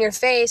right there in your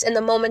face, and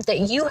the moment that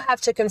you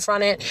have to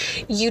confront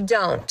it, you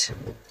don't.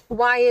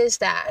 Why is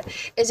that?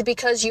 Is it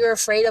because you're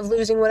afraid of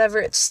losing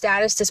whatever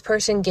status this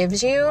person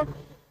gives you?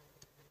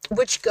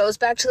 Which goes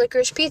back to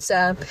Licorice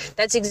Pizza.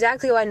 That's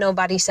exactly why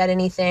nobody said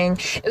anything.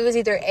 It was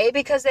either A,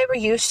 because they were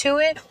used to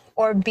it,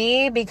 or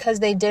B, because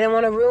they didn't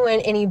want to ruin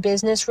any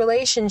business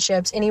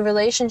relationships, any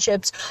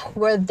relationships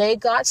where they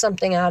got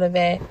something out of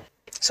it.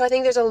 So I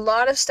think there's a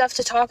lot of stuff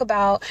to talk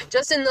about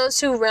just in those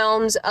 2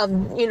 realms of,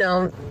 you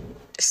know,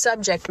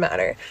 subject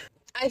matter.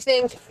 I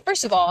think,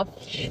 first of all,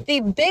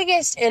 the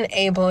biggest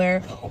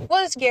enabler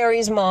was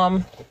Gary's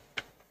mom.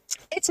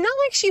 It's not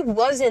like she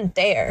wasn't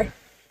there.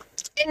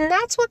 And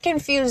that's what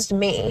confused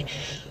me,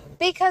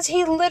 because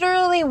he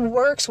literally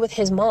works with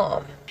his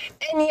mom.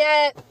 And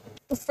yet,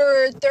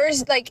 for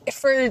Thursday, like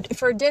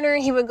for dinner,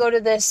 he would go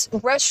to this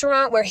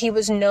restaurant where he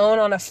was known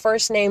on a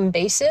first name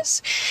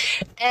basis.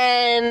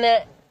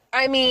 And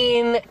I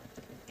mean,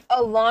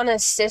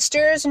 Alana's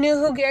sisters knew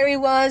who Gary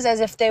was, as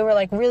if they were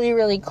like really,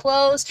 really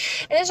close.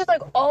 And it's just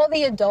like all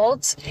the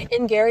adults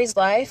in Gary's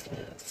life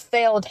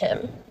failed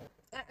him.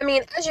 I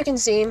mean, as you can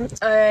see,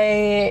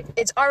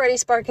 it's already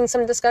sparking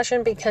some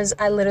discussion because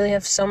I literally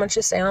have so much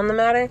to say on the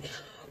matter.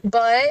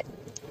 But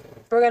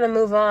we're going to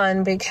move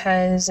on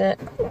because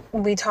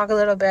we talk a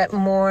little bit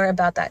more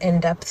about that in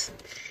depth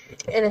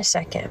in a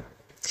second.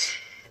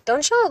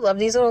 Don't y'all love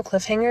these little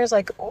cliffhangers?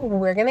 Like,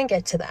 we're going to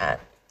get to that.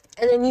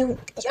 And then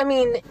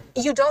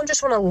you don't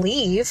just want to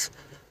leave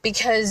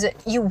because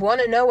you want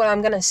to know what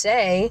I'm going to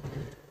say.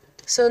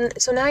 So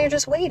now you're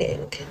just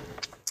waiting.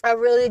 I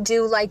really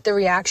do like the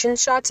reaction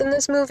shots in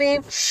this movie.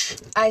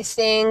 I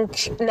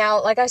think,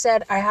 now, like I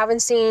said, I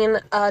haven't seen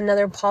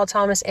another Paul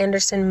Thomas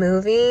Anderson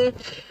movie,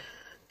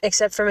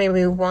 except for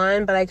maybe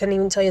one, but I couldn't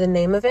even tell you the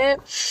name of it.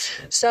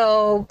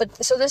 So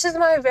this is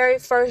my very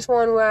first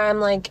one where I'm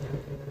like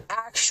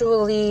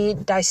actually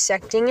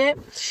dissecting it.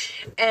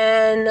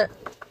 And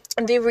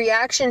the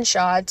reaction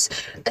shots,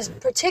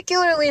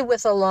 particularly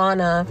with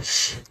Alana,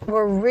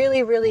 were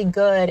really, really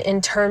good in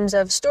terms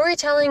of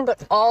storytelling,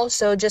 but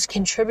also just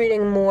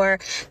contributing more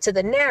to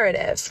the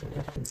narrative.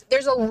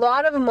 There's a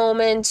lot of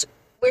moments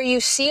where you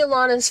see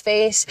Alana's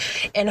face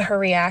and her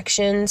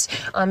reactions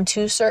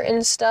to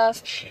certain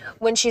stuff.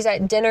 When she's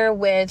at dinner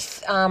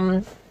with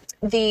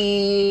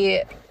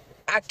the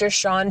actor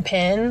Sean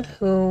Penn,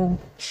 who,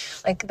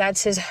 like,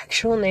 that's his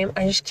actual name.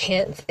 I just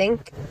can't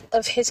think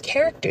of his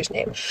character's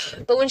name.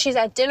 But when she's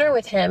at dinner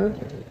with him,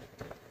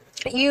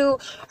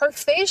 her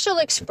facial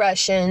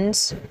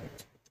expressions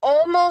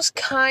almost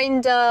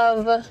kind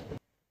of,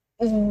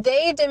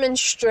 they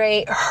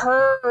demonstrate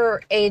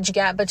her age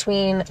gap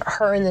between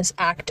her and this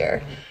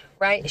actor,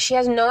 right? She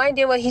has no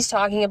idea what he's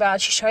talking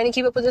about. She's trying to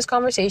keep up with this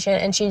conversation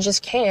and she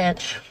just can't.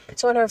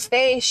 So in her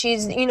face,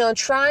 she's,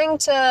 trying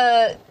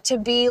to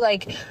be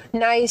like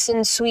nice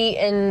and sweet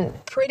and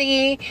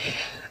pretty,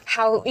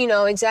 how,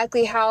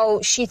 exactly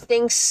how she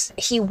thinks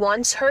he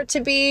wants her to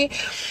be.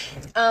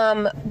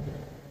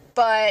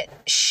 But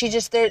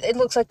it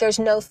looks like there's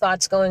no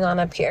thoughts going on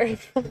up here,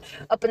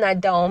 up in that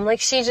dome.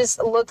 Like, she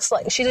just looks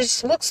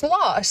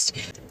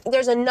lost.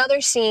 There's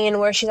another scene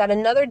where she's at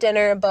another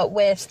dinner, but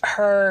with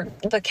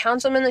the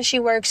councilman that she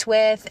works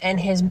with and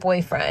his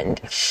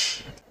boyfriend.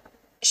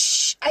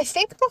 I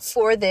think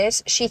before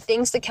this, she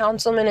thinks the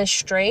councilman is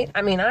straight.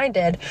 I mean, I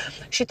did.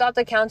 She thought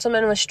the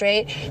councilman was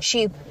straight.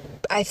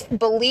 I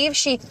believe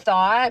she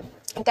thought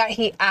that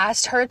he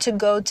asked her to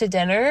go to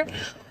dinner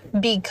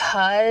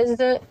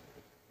because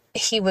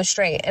he was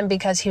straight and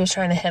because he was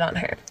trying to hit on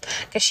her,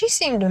 because she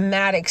seemed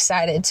mad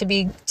excited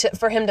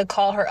for him to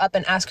call her up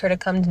and ask her to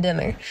come to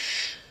dinner.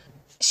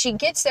 She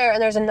gets there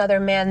and there's another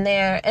man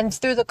there, and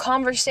through the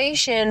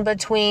conversation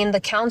between the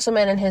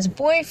councilman and his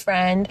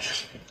boyfriend,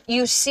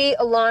 you see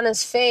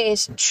Alana's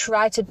face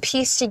try to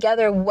piece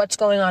together what's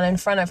going on in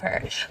front of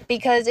her,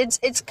 because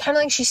it's kind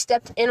of like she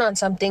stepped in on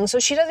something, so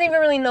she doesn't even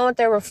really know what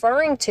they're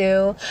referring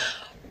to,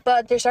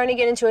 but they're starting to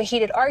get into a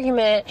heated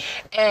argument,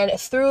 and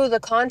through the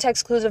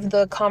context clues of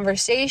the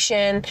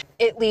conversation,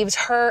 it leaves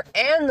her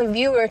and the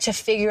viewer to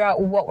figure out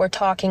what we're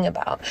talking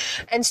about.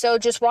 And so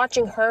just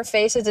watching her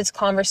face as this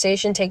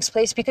conversation takes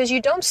place, because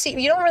you don't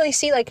really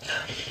see like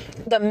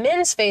the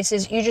men's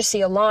faces, you just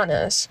see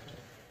Alana's.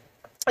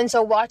 And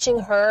so watching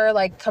her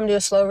like come to a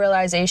slow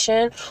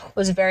realization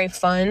was very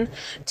fun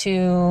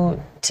to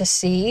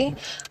see.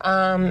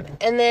 And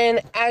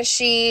then as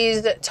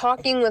she's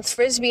talking with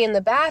Frisbee in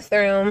the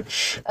bathroom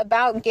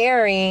about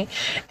Gary,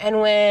 and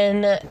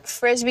when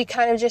Frisbee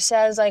kind of just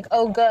says like,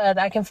 oh good,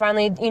 I can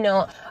finally,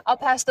 I'll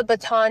pass the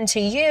baton to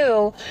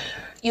you,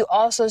 you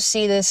also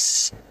see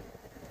this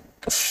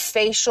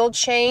facial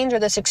change, or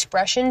this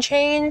expression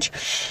change,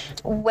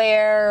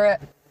 where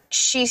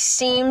she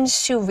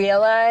seems to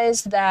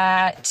realize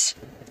that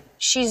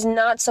she's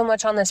not so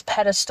much on this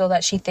pedestal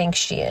that she thinks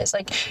she is.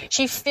 Like,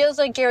 she feels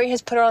like Gary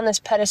has put her on this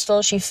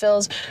pedestal. She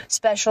feels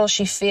special.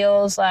 She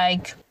feels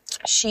like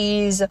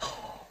she's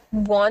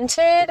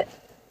wanted,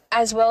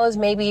 as well as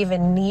maybe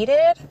even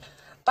needed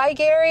by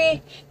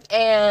Gary.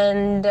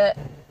 And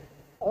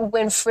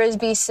when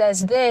Frisbee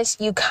says this,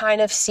 you kind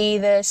of see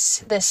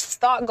this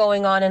thought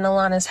going on in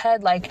Alana's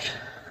head, like,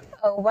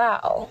 oh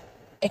wow.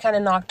 It kind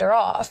of knocked her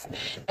off.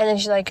 And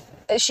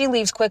then she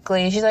leaves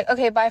quickly. She's like,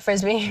 okay, bye,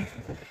 Frisbee.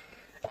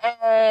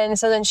 And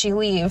so then she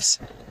leaves.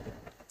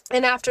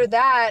 And after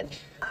that,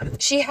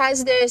 she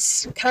has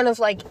this kind of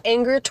like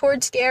anger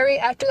towards Gary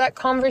after that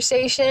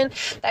conversation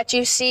that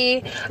you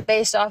see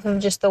based off of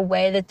just the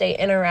way that they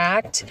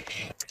interact.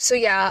 So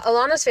yeah,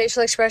 Alana's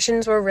facial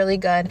expressions were really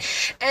good.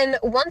 And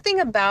one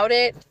thing about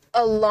it,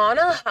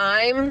 Alana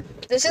Haim,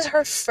 this is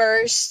her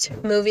first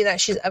movie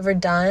that she's ever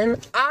done.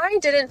 I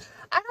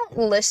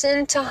don't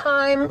listen to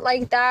Haim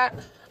like that.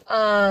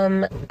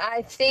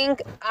 I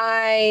think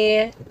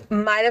I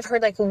might have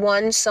heard like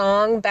one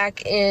song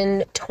back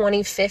in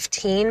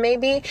 2015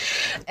 maybe,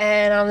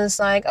 and I was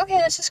like, okay,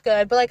 this is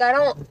good, but like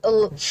I'm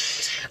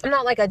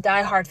not like a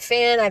diehard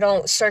fan. I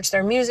don't search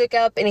their music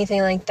up,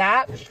 anything like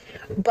that,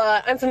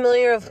 but I'm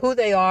familiar of who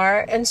they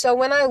are. And so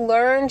when I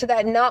learned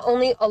that not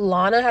only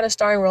Alana had a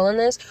starring role in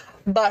this,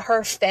 but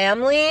her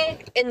family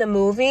in the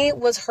movie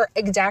was her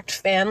exact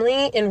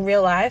family in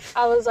real life,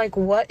 I was like,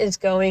 what is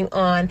going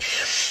on?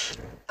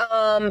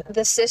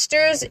 The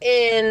sisters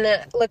in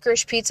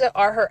Licorice Pizza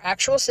are her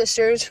actual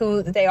sisters,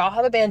 who they all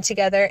have a band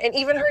together, and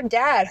even her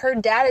dad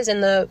is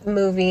in the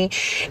movie,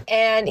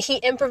 and he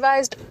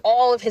improvised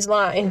all of his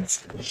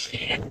lines.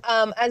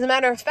 As a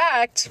matter of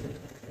fact,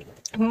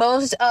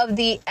 most of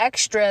the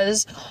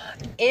extras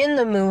in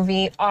the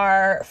movie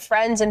are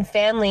friends and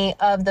family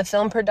of the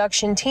film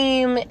production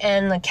team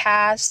and the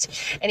cast,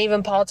 and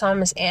even Paul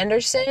Thomas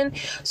Anderson.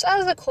 So that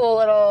was a cool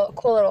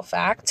little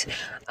fact.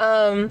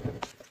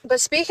 But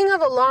speaking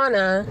of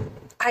Alana,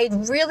 I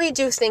really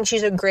do think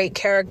she's a great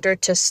character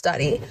to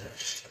study.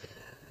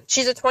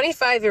 She's a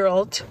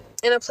 25-year-old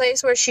in a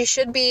place where she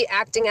should be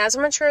acting as a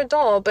mature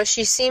adult, but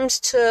she seems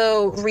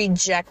to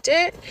reject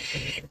it,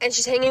 and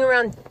she's hanging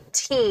around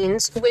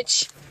teens,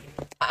 which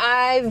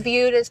I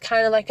viewed as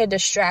kind of like a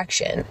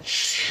distraction.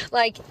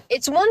 Like,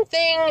 it's one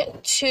thing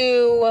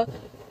to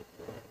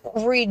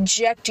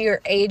reject your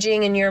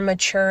aging and your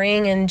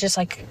maturing and just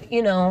like,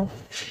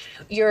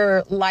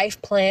 your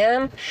life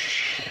plan,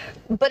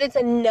 but it's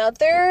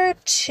another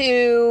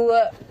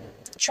to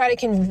try to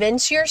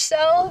convince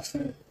yourself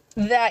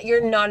that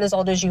you're not as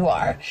old as you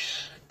are.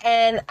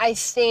 And I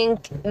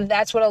think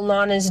that's what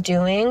Alana's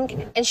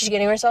doing, and she's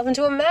getting herself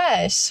into a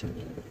mess.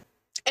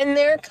 And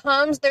there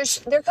comes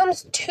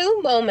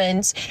two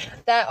moments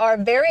that are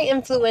very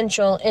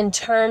influential in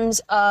terms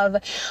of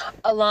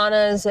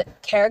Alana's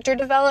character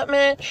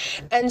development.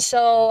 And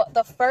so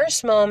the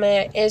first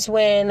moment is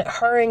when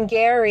her and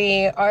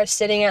Gary are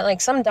sitting at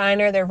like some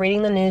diner, they're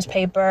reading the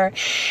newspaper,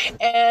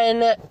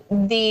 and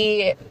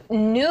the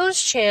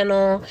news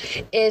channel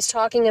is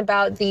talking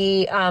about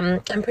the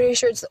I'm pretty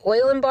sure it's the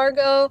oil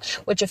embargo,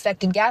 which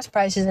affected gas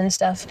prices and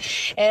stuff.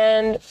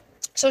 And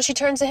so she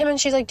turns to him and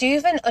she's like, do you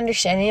even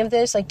understand any of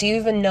this? Like, do you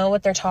even know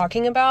what they're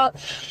talking about?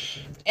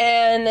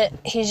 And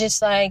he's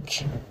just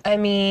like, I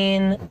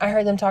mean, I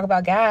heard them talk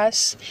about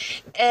gas.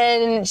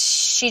 And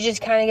she just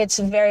kind of gets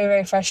very,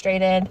 very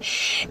frustrated.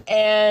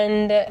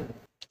 And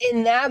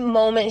in that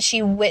moment,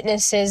 she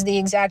witnesses the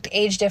exact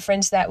age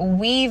difference that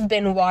we've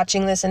been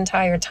watching this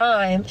entire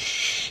time.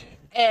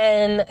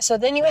 And so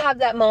then you have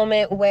that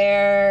moment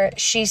where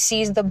she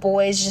sees the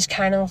boys just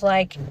kind of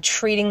like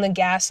treating the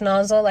gas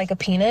nozzle like a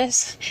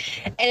penis.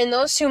 And in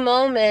those two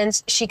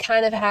moments, she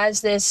kind of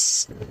has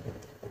this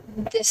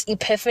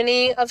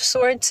epiphany of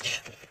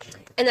sorts.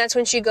 And that's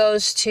when she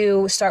goes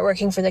to start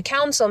working for the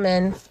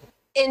councilman.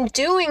 In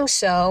doing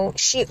so,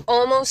 she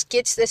almost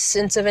gets this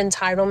sense of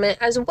entitlement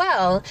as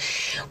well,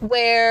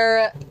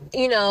 where,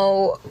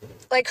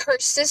 like, her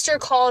sister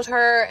called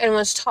her and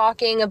was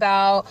talking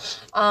about,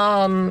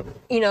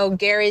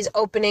 Gary's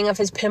opening of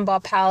his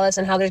pinball palace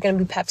and how there's going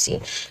to be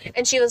Pepsi.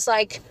 And she was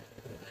like,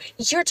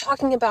 you're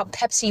talking about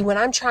Pepsi when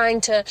I'm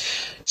trying to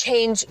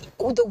change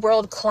the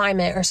world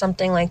climate or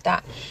something like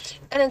that.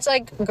 And it's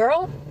like,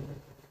 girl,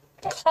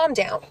 calm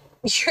down.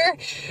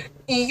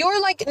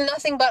 You're like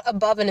nothing but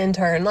above an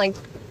intern. Like,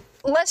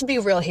 let's be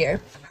real here.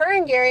 Her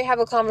and Gary have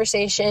a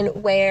conversation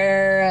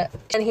and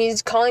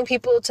he's calling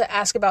people to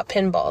ask about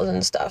pinballs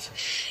and stuff.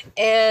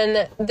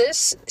 And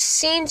this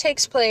scene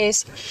takes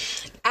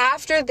place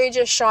after they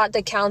just shot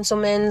the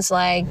councilman's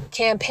like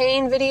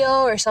campaign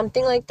video or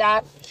something like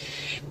that.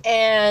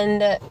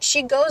 And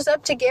she goes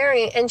up to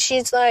Gary and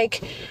she's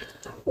like,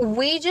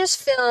 we just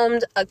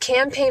filmed a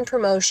campaign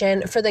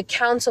promotion for the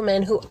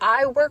councilman who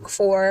I work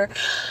for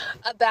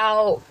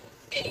about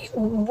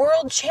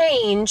world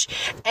change,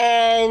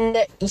 and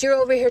you're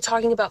over here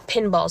talking about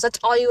pinballs. That's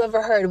all you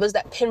ever heard, was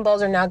that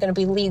pinballs are now going to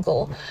be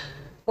legal,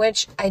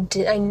 which I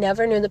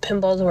never knew the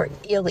pinballs were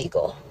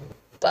illegal,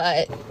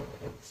 but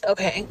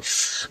okay.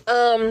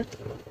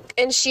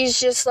 And she's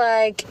just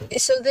like,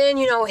 so then,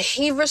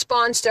 he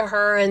responds to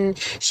her and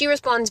she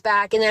responds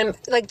back, and then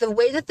like the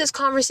way that this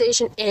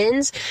conversation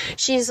ends,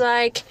 she's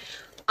like,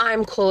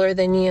 I'm cooler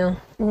than you,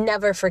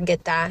 never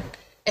forget that.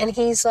 And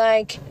he's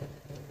like,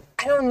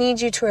 I don't need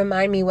you to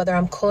remind me whether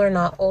I'm cool or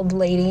not, old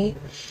lady.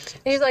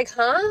 And he's like,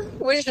 huh?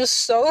 Which was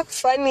so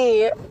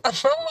funny.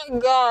 Oh my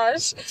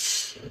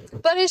gosh.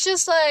 But it's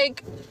just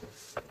like,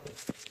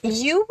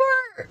 you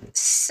were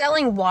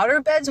selling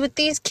waterbeds with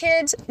these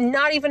kids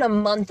not even a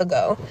month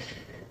ago.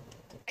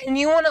 And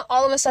you want to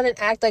all of a sudden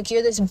act like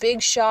you're this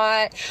big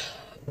shot,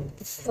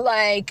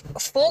 like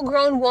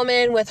full-grown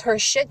woman with her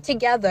shit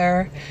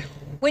together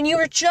when you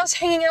were just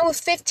hanging out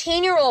with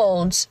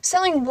 15-year-olds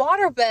selling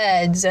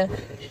waterbeds.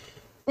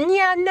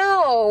 Yeah,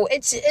 no,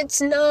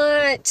 it's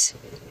not.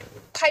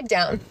 Pipe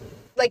down.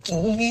 Like,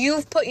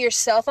 you've put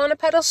yourself on a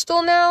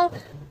pedestal now.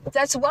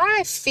 That's why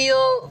I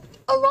feel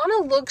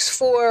Alana looks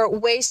for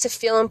ways to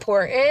feel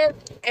important,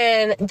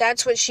 and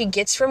that's what she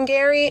gets from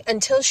Gary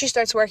until she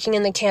starts working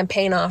in the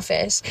campaign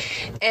office.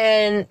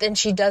 And then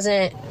she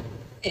doesn't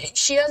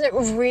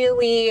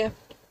really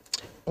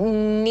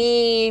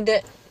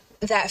need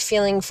that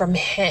feeling from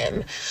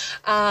him.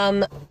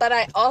 But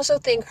I also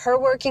think her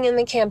working in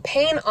the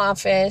campaign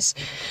office,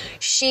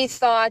 she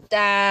thought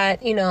that,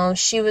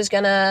 she was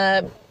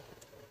gonna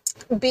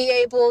be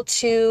able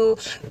to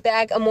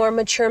bag a more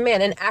mature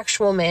man, an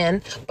actual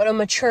man, but a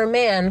mature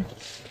man.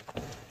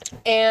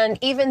 And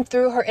even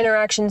through her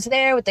interactions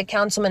there with the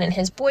councilman and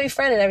his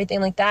boyfriend and everything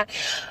like that,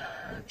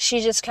 she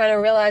just kind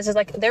of realizes,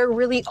 like, they're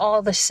really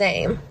all the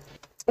same,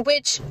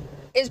 which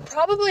is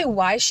probably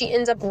why she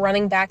ends up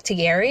running back to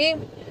Gary.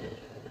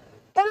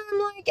 But I'm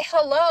like,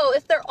 hello,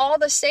 if they're all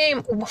the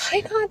same,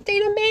 why not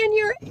date a man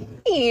your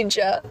age?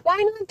 Why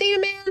not date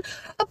a man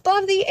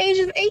above the age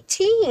of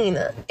 18?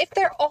 If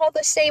they're all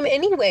the same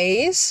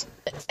anyways.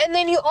 And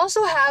then you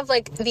also have,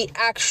 like, the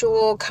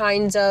actual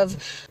kinds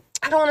of,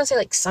 I don't want to say,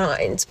 like,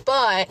 signs,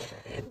 but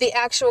the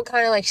actual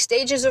kind of, like,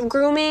 stages of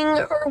grooming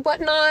or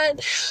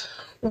whatnot.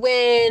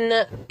 When,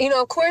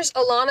 of course,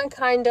 Alana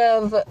kind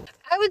of,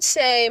 I would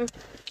say,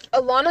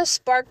 Alana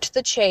sparked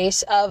the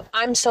chase of,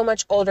 I'm so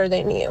much older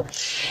than you.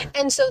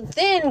 And so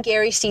then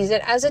Gary sees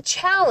it as a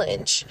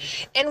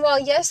challenge. And while,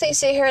 yes, they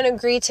sit here and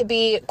agree to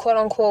be, quote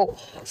unquote,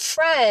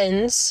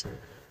 friends,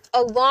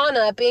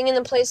 Alana, being in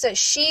the place that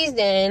she's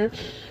in,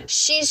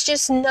 she's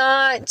just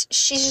not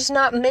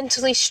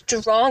mentally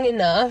strong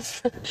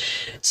enough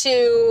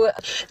to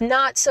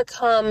not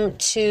succumb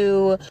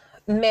to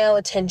male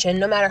attention,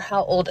 no matter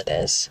how old it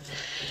is.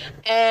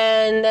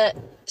 And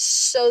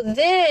so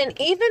then,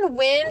 even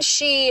when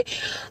she,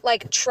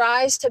 like,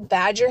 tries to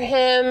badger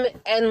him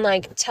and,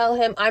 like, tell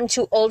him, I'm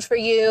too old for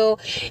you,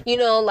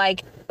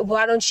 like,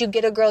 why don't you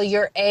get a girl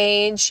your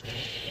age?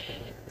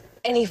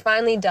 And he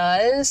finally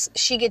does.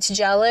 She gets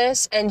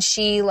jealous and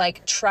she,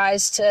 like,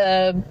 tries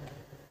to,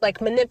 like,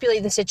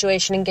 manipulate the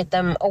situation and get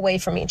them away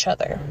from each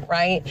other,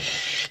 right?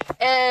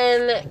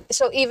 And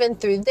so even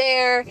through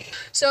there,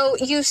 so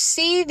you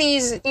see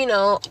these,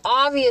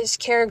 obvious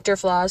character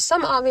flaws,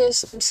 some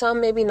obvious, some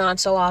maybe not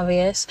so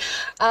obvious,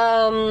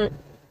 and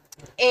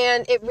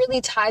it really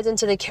ties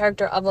into the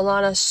character of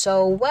Alana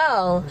so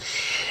well.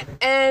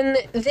 And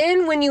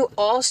then when you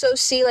also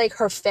see, like,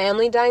 her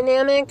family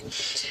dynamic,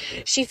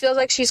 she feels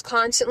like she's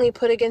constantly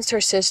put against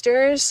her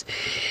sisters,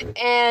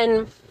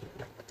 and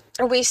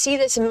we see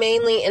this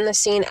mainly in the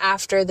scene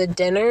after the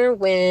dinner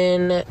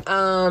when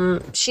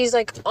she's,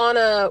 like, on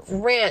a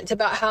rant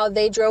about how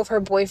they drove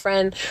her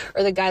boyfriend,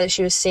 or the guy that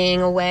she was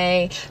seeing,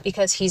 away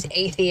because he's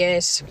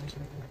atheist.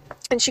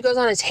 And she goes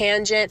on a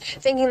tangent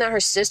thinking that her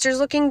sister's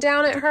looking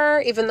down at her,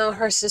 even though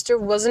her sister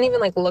wasn't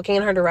even, like, looking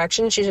in her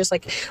direction. She's just,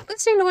 like,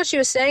 listening to what she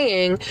was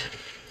saying.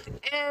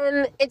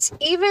 And it's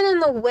even in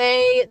the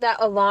way that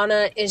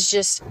Alana is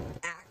just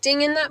acting.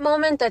 acting in that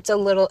moment that's a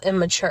little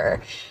immature.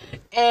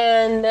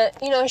 And,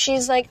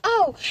 she's like,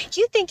 oh,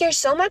 you think you're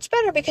so much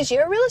better because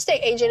you're a real estate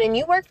agent and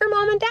you work for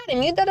mom and dad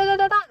and you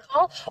da-da-da-da-da.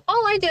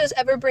 All I do is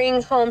ever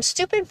bring home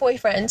stupid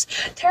boyfriends,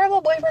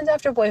 terrible boyfriends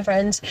after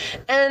boyfriends.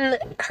 And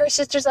her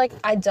sister's like,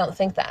 I don't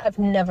think that. I've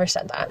never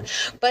said that.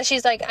 But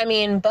she's like, I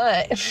mean,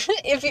 but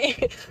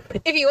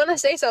if you want to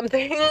say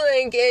something,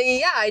 like,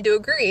 yeah, I do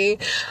agree.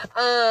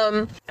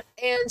 And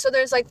so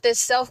there's like this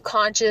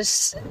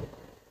self-conscious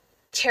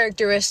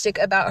characteristic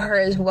about her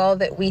as well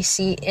that we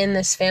see in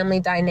this family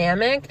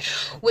dynamic,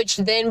 which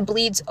then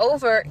bleeds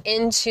over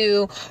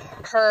into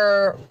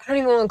her, I don't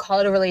even want to call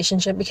it a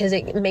relationship because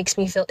it makes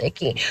me feel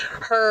icky,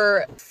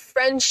 her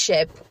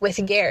friendship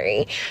with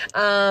Gary.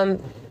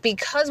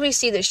 Because we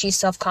see that she's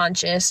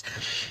self-conscious,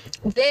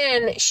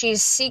 then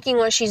she's seeking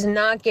what she's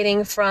not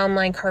getting from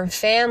like her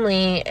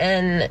family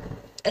and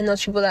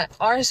those people that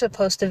are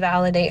supposed to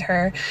validate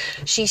her.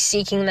 She's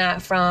seeking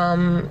that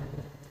from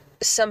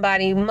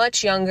somebody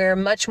much younger,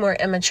 much more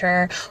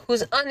immature,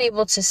 who's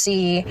unable to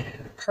see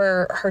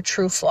her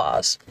true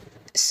flaws.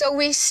 So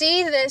we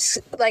see this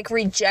like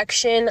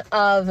rejection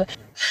of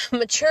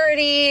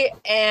maturity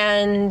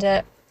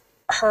and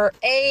her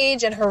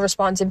age and her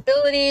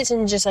responsibilities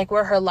and just like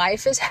where her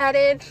life is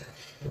headed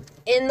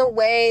in the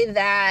way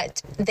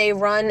that they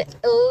run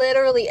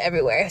literally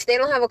everywhere. If they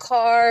don't have a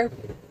car,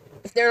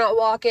 if they're not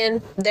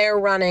walking, they're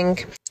running.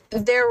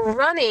 Their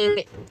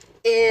running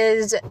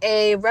is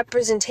a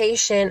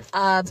representation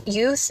of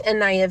youth and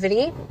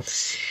naivety,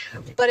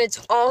 but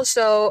it's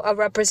also a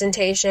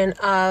representation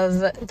of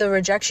the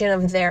rejection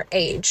of their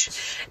age.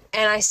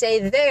 And I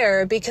say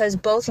there because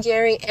both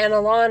Gary and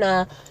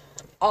Alana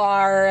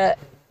are,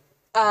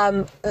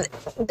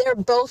 they're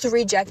both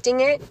rejecting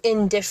it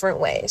in different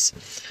ways.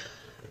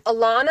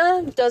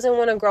 Alana doesn't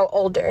want to grow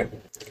older.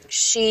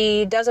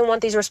 She doesn't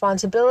want these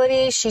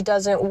responsibilities. She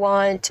doesn't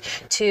want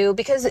to,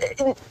 because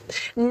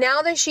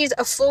now that she's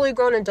a fully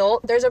grown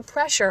adult, there's a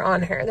pressure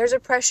on her. There's a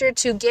pressure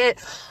to get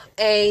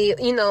a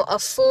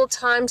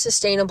full-time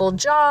sustainable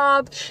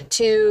job,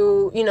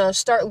 to,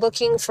 start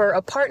looking for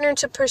a partner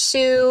to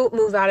pursue,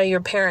 move out of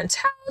your parents'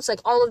 house,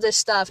 like all of this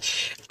stuff.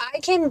 I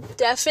can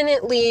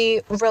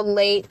definitely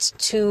relate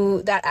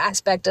to that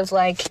aspect of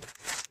like,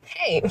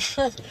 hey,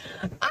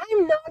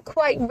 I'm not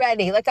quite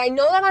ready. Like, I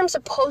know that I'm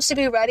supposed to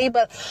be ready,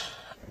 but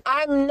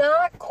I'm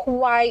not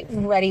quite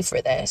ready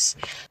for this.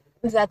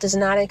 That does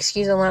not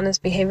excuse Alana's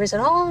behaviors at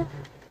all.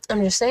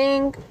 I'm just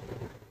saying,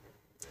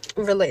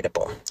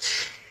 relatable.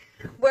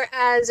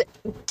 Whereas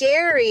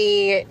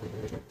Gary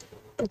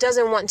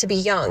doesn't want to be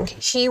young.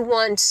 He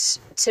wants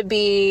to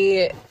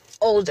be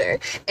older,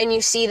 and you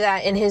see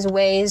that in his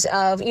ways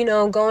of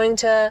going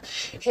to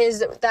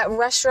that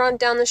restaurant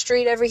down the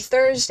street every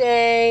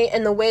Thursday,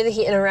 and the way that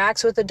he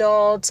interacts with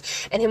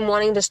adults, and him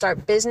wanting to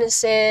start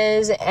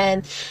businesses,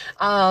 and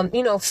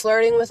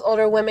flirting with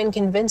older women,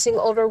 convincing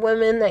older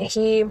women that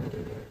he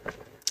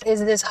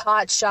is this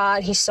hot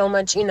shot. He's so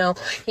much,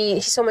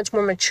 he's so much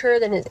more mature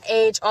than his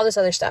age, all this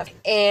other stuff.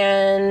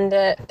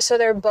 And so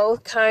they're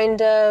both running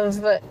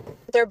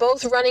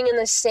in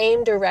the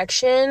same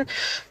direction,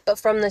 but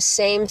from the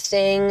same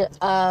thing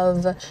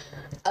of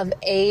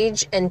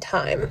age and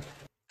time.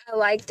 I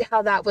liked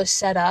how that was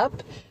set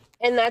up.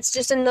 And that's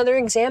just another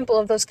example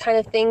of those kind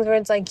of things where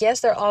it's like, yes,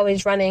 they're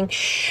always running.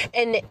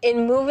 And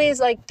in movies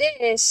like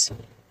this,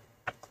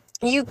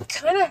 you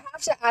kind of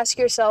have to ask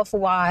yourself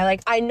why.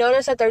 Like, I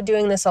notice that they're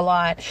doing this a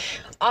lot.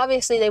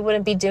 Obviously, they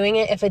wouldn't be doing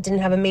it if it didn't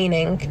have a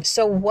meaning.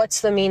 So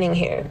what's the meaning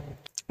here?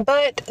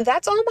 But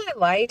that's all my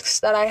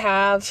likes that I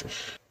have.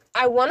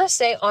 I want to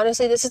say,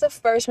 honestly, this is the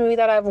first movie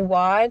that I've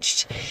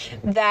watched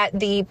that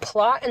the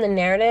plot and the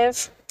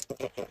narrative,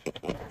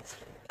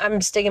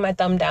 I'm sticking my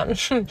thumb down,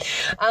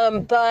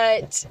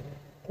 but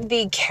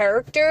the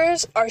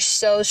characters are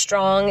so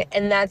strong,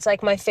 and that's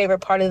like my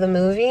favorite part of the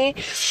movie.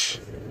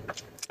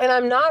 And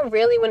I'm not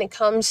really, when it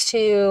comes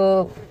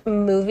to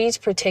movies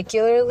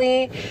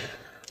particularly,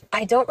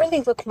 I don't really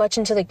look much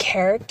into the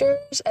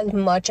characters as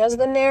much as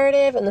the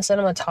narrative and the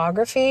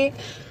cinematography.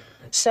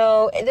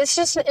 So this is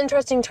just an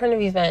interesting turn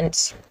of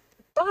events.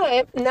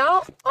 But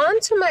now on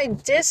to my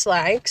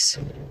dislikes.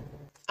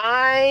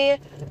 I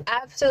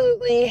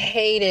absolutely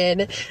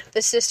hated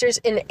the sisters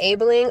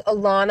enabling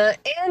Alana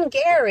and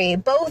Gary,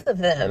 both of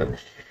them.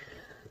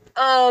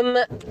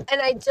 And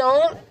I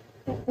don't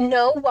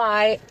know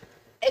why.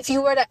 If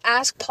you were to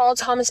ask Paul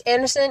Thomas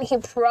Anderson, he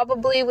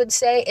probably would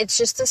say it's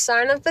just a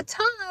sign of the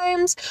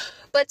times.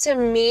 But to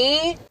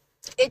me,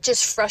 it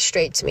just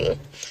frustrates me.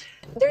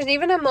 There's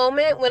even a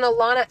moment when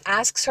Alana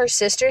asks her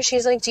sister,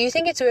 she's like, do you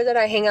think it's weird that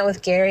I hang out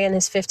with Gary and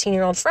his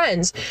 15-year-old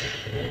friends?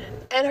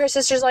 And her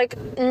sister's like,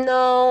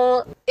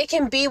 no, it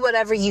can be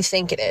whatever you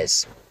think it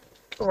is.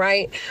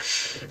 Right?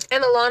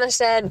 And Alana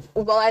said,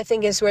 well, I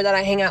think it's weird that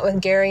I hang out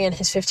with Gary and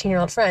his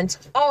 15-year-old friends.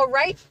 All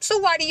right, so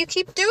why do you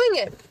keep doing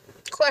it?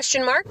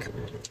 Question mark.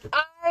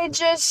 I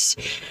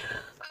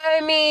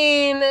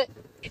mean,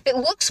 if it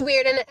looks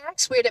weird and it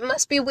acts weird, it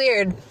must be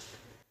weird.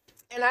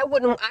 And I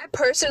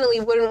personally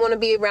wouldn't want to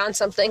be around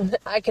something that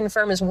I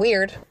confirm is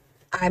weird.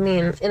 I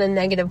mean, in a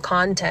negative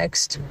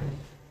context.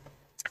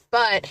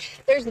 But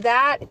there's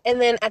that,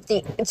 and then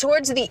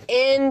towards the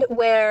end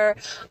where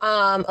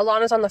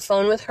Alana's on the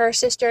phone with her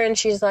sister, and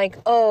she's like,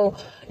 "Oh,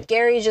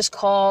 Gary just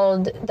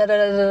called, da da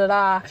da da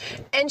da,"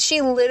 and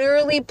she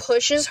literally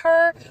pushes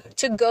her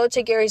to go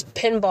to Gary's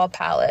pinball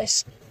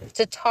palace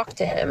to talk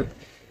to him.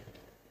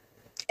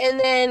 And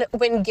then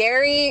when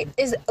Gary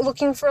is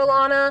looking for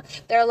Alana,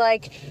 they're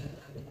like,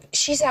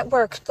 "She's at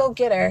work, go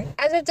get her,"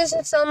 as if this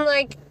is some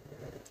like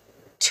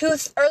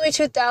early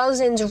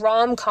 2000s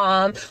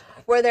rom-com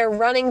where they're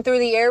running through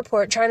the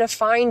airport trying to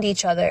find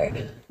each other.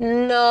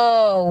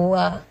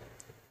 No,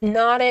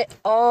 not at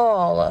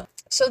all.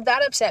 So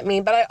that upset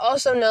me, but I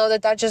also know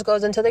that just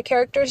goes into the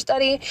character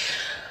study.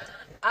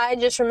 I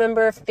just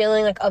remember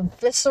feeling like a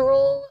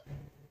visceral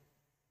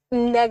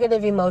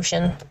negative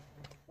emotion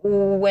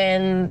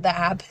when that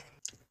happened.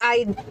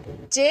 I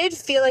did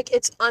feel like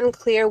it's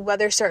unclear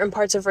whether certain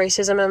parts of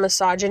racism and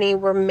misogyny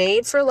were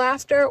made for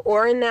laughter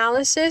or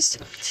analysis.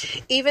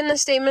 Even the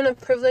statement of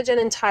privilege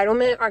and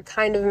entitlement are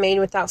kind of made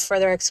without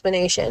further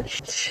explanation.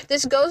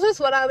 This goes with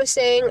what I was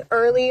saying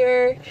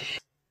earlier.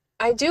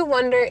 I do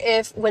wonder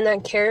if when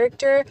that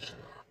character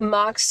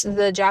mocks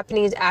the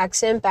Japanese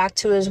accent back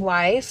to his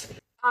wife,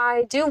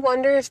 I do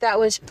wonder if that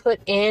was put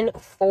in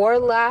for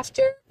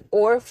laughter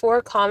or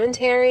for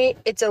commentary.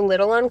 It's a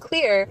little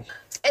unclear.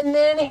 And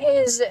then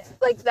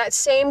that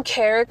same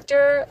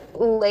character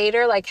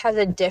later, has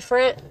a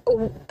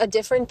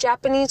different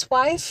Japanese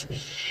wife.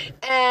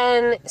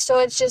 And so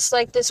it's just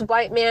like this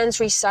white man's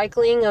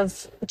recycling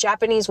of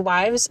Japanese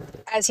wives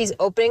as he's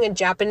opening a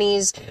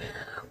Japanese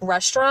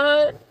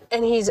restaurant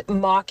and he's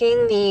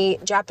mocking the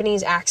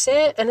Japanese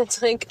accent. And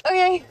it's like,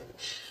 okay,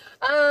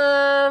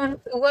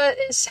 what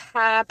is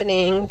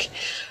happening?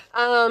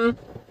 And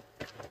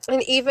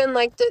even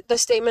the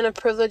statement of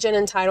privilege and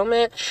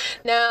entitlement.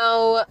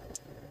 Now,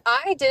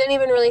 I didn't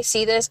even really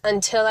see this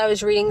until I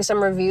was reading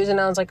some reviews,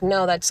 and I was like,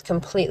 no, that's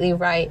completely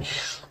right.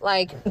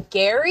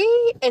 Gary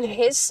and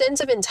his sense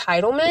of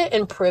entitlement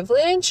and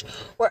privilege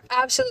were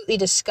absolutely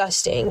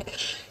disgusting.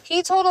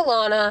 He told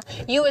Alana,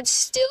 "You would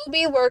still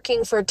be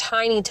working for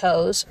Tiny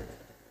Toes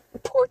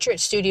Portrait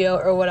Studio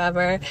or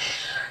whatever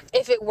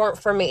if it weren't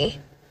for me."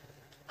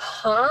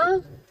 Huh?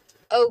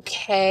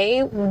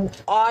 Okay,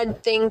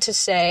 odd thing to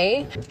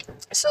say.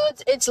 So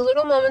it's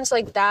little moments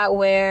like that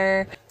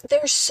where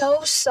they're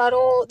so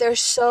subtle,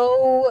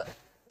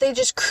 they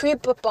just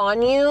creep up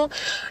on you,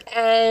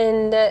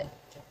 and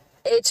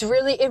it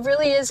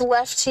really is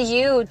left to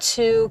you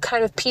to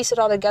kind of piece it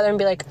all together and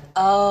be like,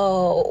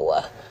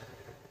 oh,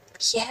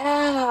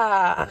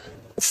 yeah.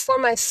 For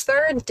my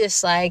third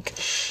dislike,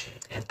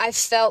 I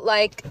felt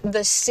like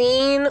the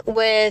scene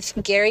with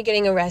Gary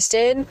getting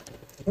arrested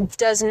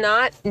does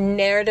not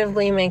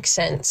narratively make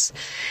sense.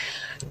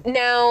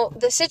 Now,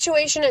 the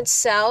situation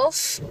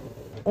itself,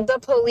 the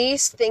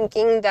police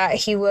thinking that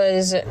he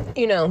was,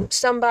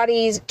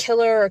 somebody's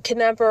killer or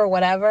kidnapper or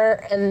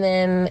whatever, and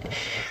then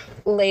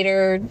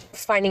later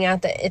finding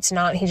out that it's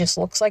not, he just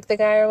looks like the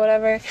guy or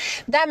whatever,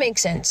 that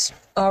makes sense.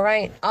 All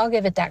right, I'll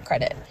give it that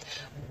credit.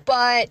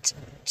 But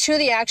to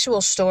the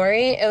actual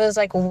story, it was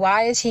like,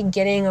 why is he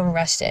getting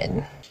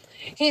arrested?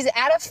 He's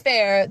at a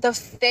fair. The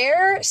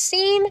fair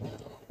scene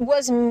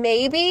was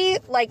maybe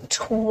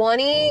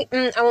 20,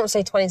 I won't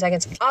say 20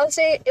 seconds. I'll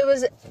say it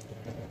was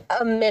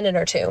a minute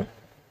or two.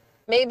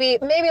 Maybe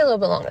a little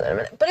bit longer than a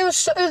minute. But it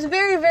was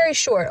very, very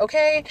short,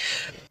 okay?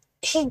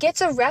 He gets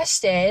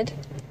arrested,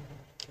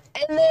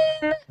 and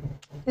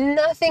then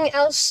nothing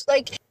else,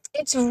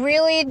 it's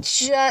really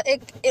just,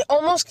 it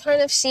almost kind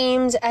of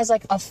seems as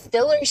a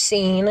filler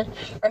scene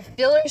or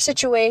filler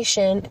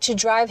situation to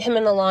drive him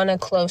and Alana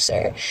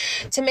closer,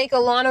 to make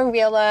Alana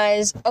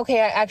realize,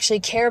 okay, I actually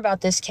care about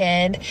this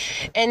kid,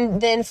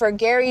 and then for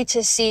Gary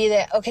to see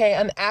that, okay,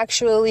 I'm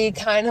actually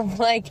kind of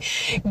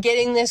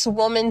getting this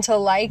woman to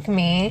like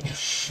me,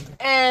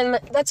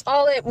 and that's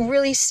all it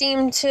really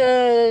seemed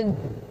to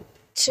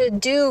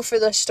do for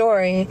the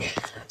story.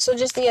 So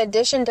just the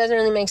addition doesn't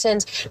really make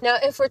sense. Now,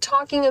 if we're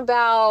talking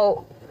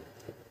about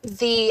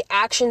the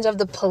actions of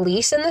the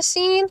police in the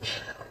scene,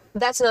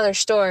 that's another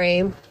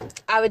story.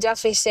 I would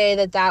definitely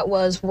say that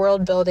was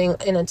world building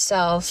in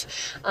itself,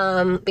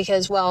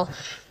 because, well,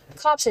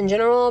 cops in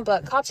general,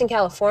 but cops in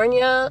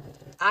California,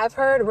 I've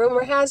heard,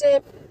 rumor has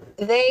it,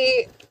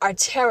 they are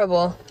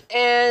terrible.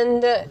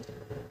 And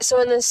so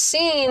in the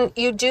scene,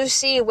 you do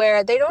see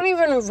where they don't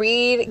even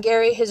read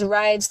Gary his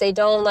rights. They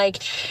don't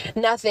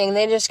nothing.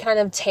 They just kind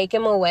of take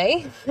him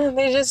away.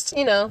 They just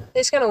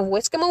kind of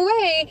whisk him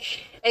away.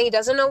 And he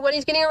doesn't know what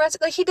he's getting arrested.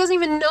 He doesn't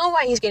even know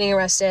why he's getting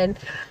arrested.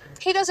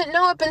 He doesn't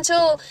know up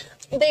until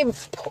they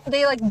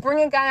bring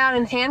a guy out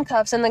in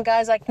handcuffs, and the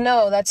guy's like,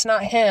 no, that's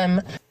not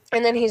him.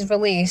 And then he's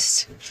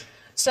released.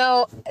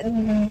 So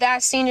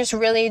that scene just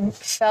really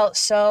felt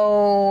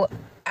so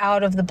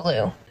out of the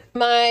blue.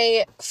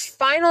 My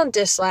final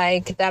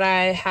dislike that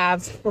I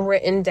have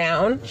written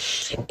down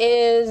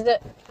is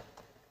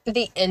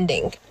the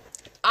ending.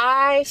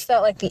 I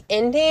felt like the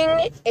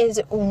ending is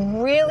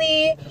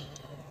really,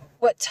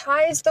 what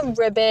ties the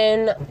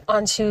ribbon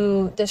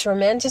onto this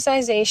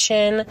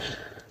romanticization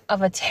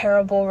of a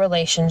terrible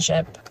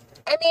relationship.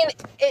 I mean,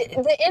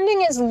 the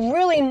ending is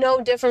really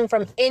no different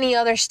from any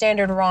other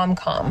standard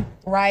rom-com,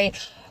 right?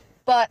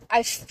 But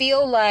I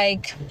feel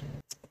like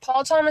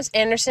Paul Thomas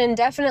Anderson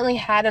definitely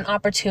had an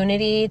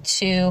opportunity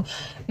to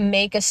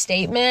make a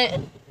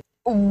statement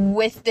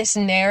with this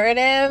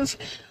narrative,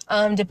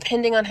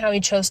 depending on how he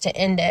chose to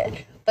end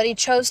it. But he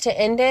chose to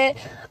end it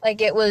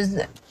like it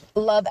was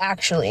Love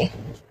Actually.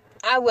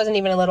 I wasn't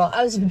even a little.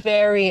 I was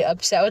very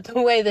upset with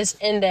the way this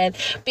ended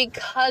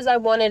because I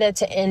wanted it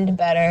to end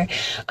better.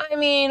 I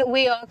mean,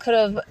 we all could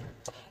have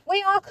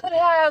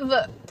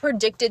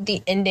predicted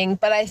the ending,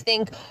 but I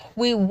think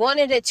we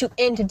wanted it to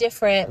end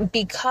different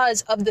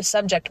because of the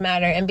subject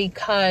matter and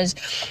because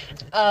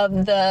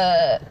of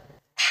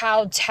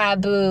how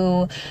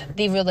taboo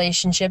the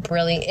relationship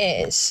really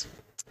is.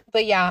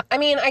 But yeah, I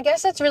mean, I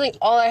guess that's really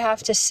all I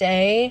have to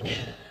say.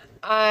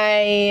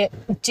 I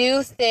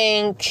do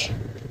think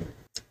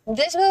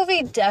this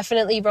movie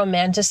definitely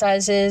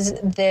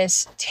romanticizes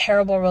this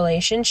terrible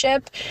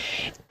relationship,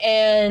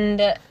 and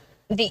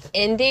the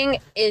ending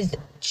is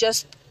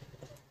just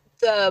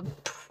the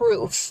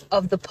proof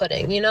of the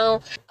pudding, you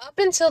know? Up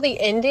until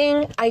the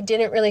ending, I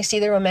didn't really see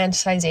the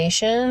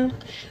romanticization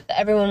that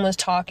everyone was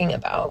talking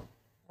about,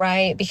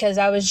 right? Because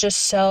I was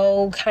just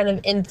so kind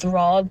of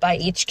enthralled by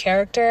each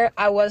character.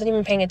 I wasn't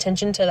even paying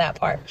attention to that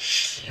part.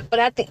 But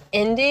at the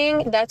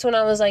ending, that's when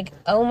I was like,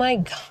 oh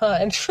my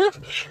God.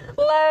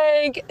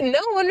 Like, no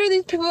wonder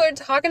these people are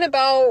talking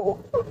about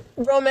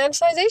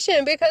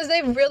romanticization, because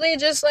they really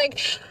just like,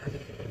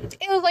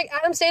 it was like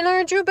Adam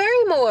Sandler and Drew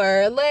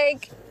Barrymore.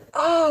 Like,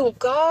 oh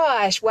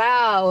gosh,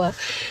 wow.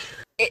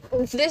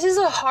 This is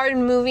a hard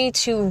movie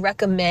to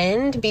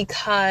recommend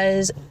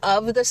because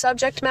of the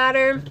subject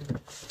matter.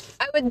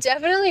 I would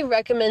definitely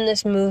recommend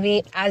this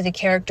movie as a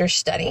character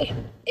study.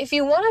 If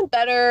you want to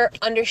better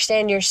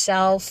understand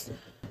yourself,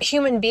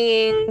 human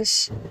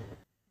beings,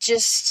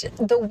 just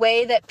the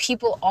way that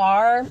people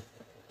are,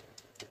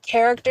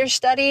 character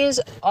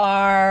studies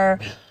are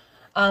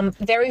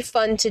very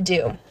fun to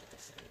do.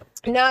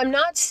 Now, I'm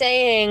not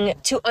saying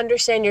to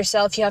understand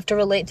yourself, you have to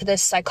relate to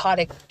this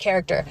psychotic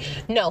character.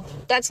 No,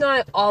 that's not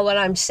at all what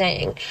I'm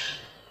saying.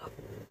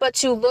 But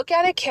to look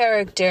at a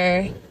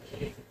character,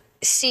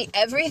 see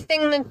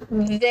everything that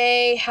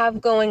they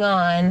have going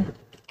on,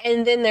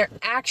 and then their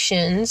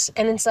actions,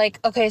 and it's like,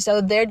 okay,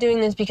 so they're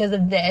doing this because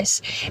of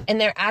this,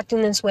 and they're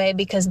acting this way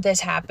because this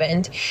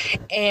happened,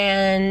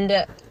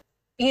 and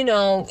you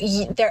know,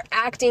 they're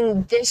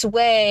acting this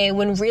way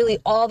when really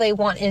all they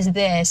want is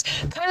this,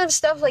 kind of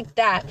stuff like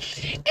that.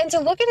 And to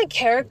look at a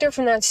character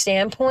from that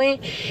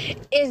standpoint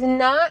is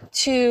not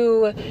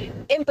to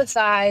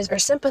empathize or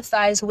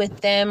sympathize with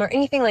them or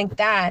anything like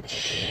that.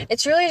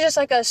 It's really just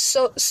like a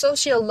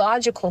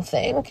sociological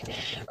thing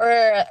or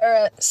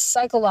a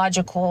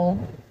psychological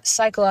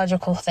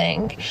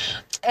thing.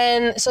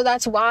 And so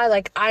that's why,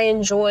 like, I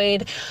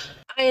enjoyed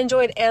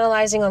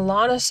analyzing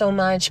Alana so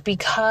much,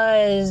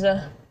 because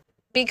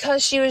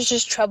she was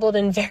just troubled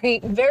in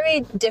very, very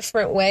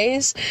different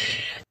ways.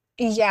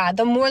 Yeah,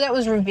 the more that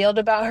was revealed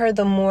about her,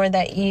 the more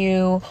that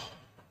you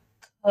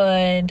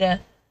could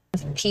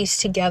piece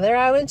together,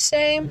 I would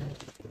say.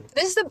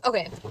 This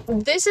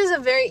is a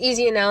very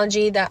easy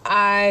analogy that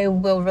I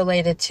will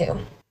relate it to.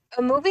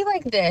 A movie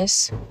like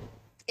this,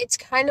 it's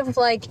kind of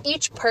like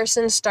each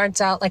person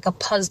starts out like a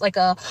puzzle, like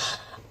a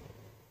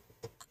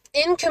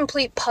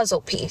incomplete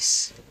puzzle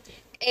piece.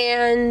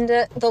 And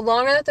the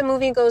longer that the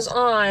movie goes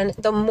on,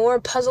 the more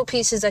puzzle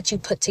pieces that you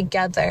put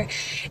together.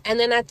 And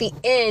then at the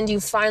end, you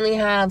finally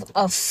have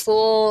a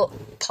full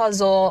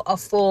puzzle, a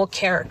full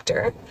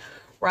character,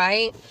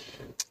 right?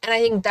 And I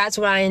think that's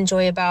what I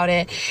enjoy about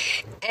it.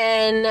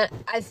 And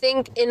I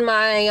think in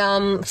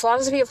my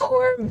philosophy of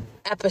horror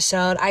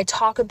episode, I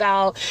talk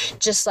about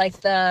just like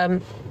the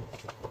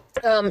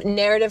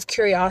narrative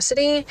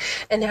curiosity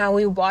and how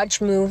we watch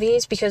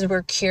movies because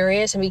we're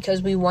curious and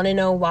because we want to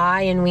know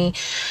why,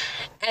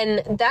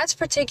 and that's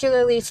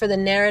particularly for the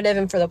narrative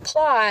and for the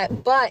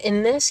plot. But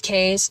in this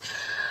case,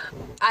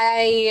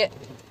 I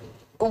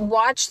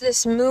watched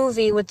this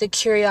movie with the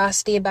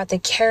curiosity about the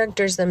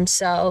characters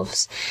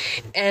themselves,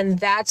 and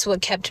that's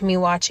what kept me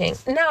watching.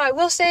 Now, I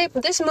will say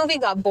this movie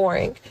got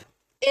boring.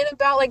 In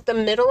about like the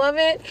middle of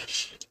it,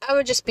 I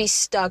would just be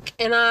stuck,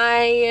 and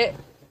I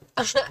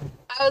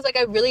was like,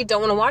 I really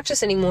don't want to watch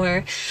this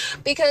anymore,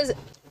 because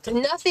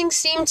nothing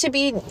seemed to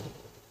be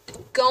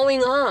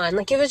going on.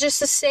 Like, it was just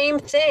the same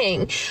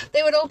thing.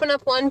 They would open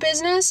up one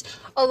business,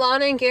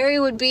 Alana and Gary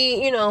would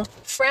be, you know,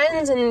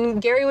 friends,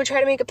 and Gary would try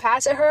to make a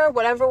pass at her,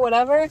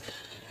 whatever.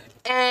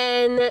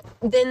 And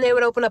then they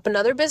would open up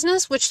another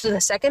business, which is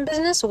the second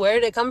business. Where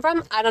did it come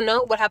from? I don't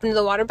know. What happened to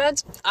the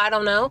waterbeds? I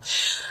don't know.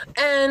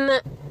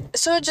 And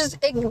so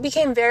it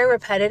became very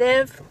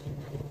repetitive.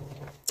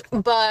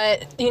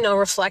 But, you know,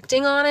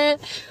 reflecting on it,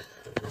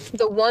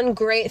 the one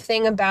great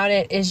thing about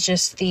it is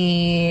just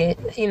the,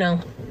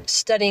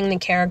 studying the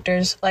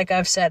characters, like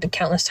I've said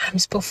countless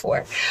times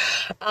before.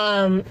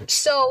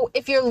 So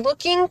if you're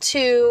looking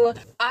to,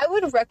 I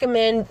would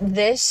recommend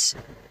this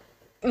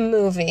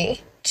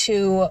movie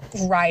to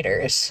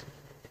writers.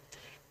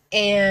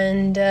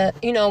 And,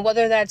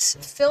 whether that's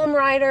film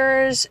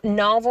writers,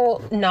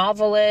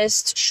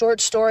 novelists,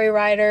 short story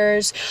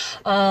writers,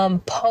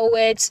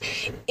 poets,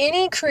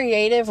 any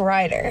creative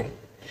writer,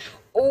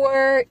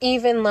 or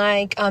even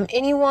like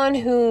anyone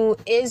who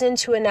is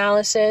into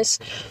analysis,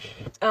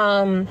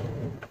 even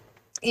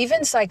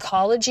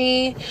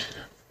psychology,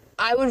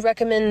 I would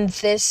recommend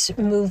this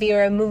movie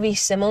or a movie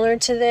similar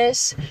to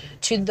this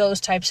to those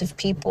types of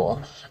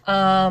people.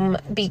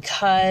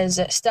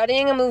 Because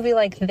studying a movie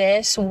like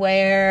this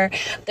where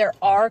there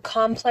are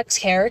complex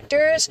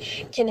characters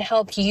can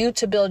help you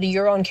to build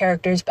your own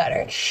characters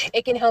better.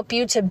 It can help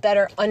you to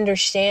better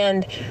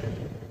understand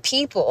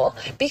people,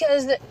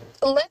 because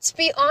let's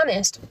be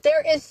honest,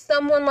 there is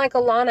someone like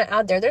Alana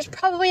out there. There's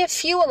probably a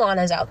few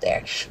Alanas out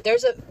there.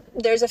 There's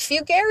a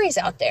few Garys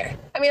out there.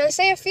 I mean, I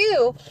say a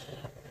few,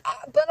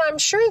 but I'm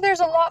sure there's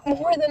a lot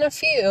more than a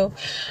few.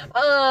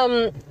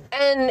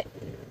 And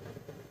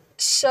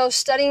so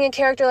studying a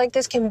character like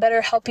this can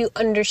better help you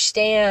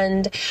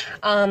understand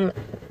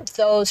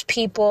those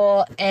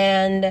people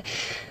and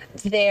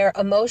their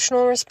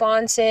emotional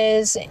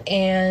responses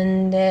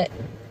and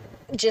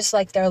just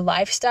like their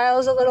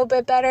lifestyles a little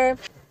bit better.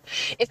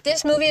 If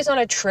this movie is on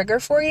a trigger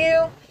for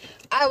you,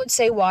 I would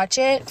say watch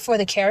it for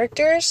the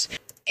characters.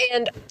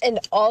 And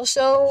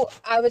also,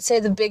 I would say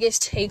the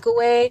biggest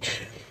takeaway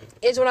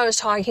is what I was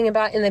talking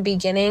about in the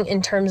beginning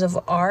in terms of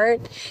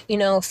art.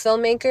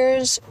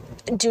 Filmmakers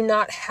do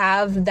not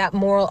have that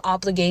moral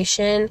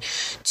obligation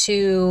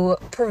to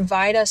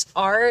provide us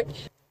art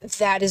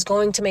that is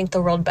going to make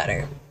the world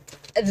better.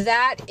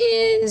 That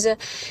is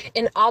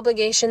an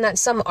obligation that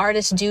some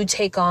artists do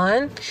take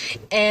on,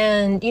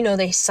 and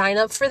they sign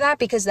up for that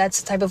because that's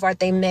the type of art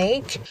they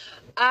make.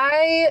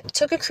 I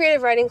took a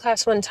creative writing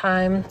class one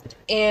time,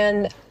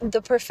 and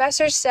the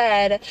professor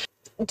said,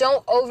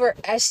 don't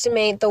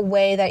overestimate the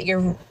way that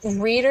your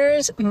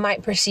readers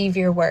might perceive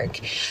your work.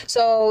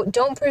 So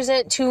don't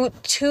present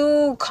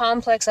too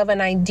complex of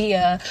an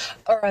idea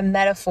or a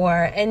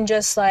metaphor and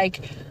just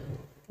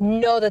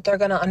know that they're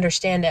going to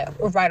understand it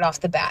right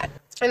off the bat.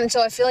 And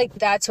so I feel like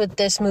that's what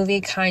this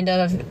movie kind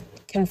of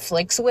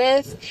conflicts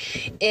with,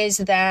 is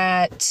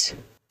that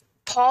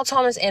Paul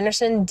Thomas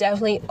Anderson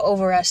definitely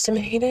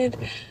overestimated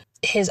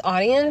his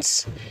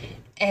audience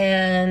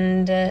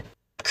and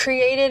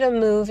created a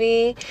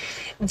movie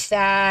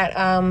that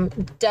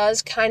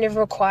does kind of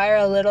require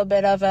a little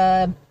bit of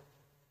a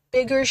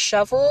bigger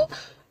shovel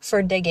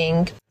for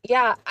digging.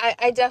 Yeah,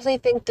 I definitely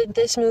think that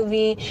this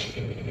movie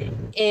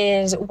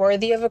is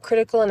worthy of a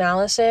critical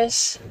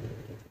analysis.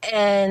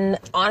 And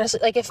honestly,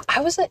 if I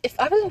was a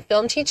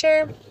film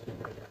teacher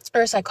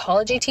or a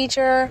psychology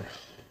teacher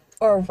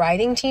or a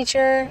writing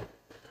teacher,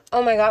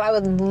 oh my God, I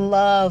would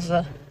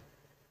love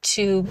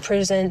to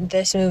present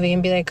this movie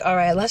and be like, all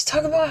right, let's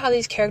talk about how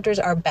these characters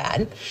are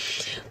bad.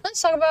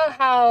 Let's talk about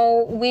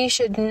how we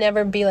should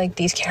never be like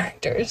these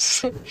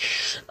characters.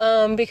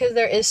 Because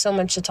there is so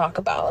much to talk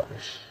about.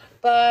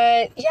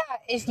 But yeah,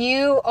 if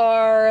you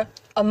are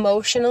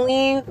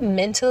emotionally,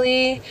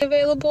 mentally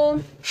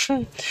available,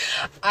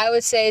 I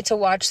would say to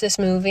watch this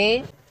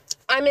movie.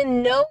 I'm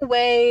in no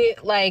way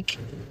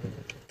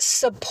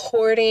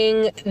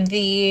supporting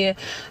the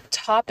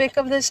topic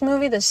of this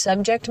movie, the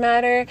subject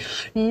matter,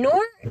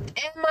 nor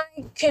am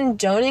I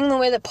condoning the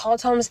way that Paul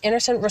Thomas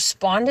Anderson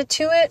responded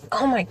to it.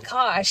 Oh my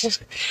gosh.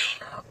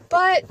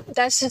 But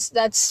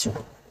that's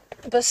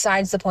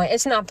besides the point.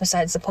 It's not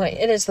besides the point.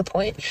 It is the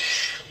point.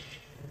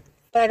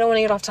 But I don't want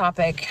to get off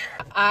topic.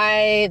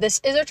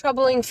 This is a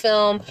troubling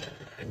film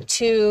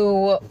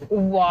to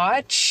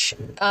watch,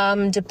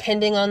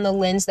 depending on the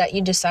lens that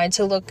you decide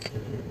to look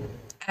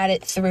at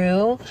it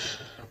through.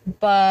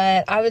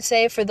 But I would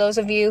say for those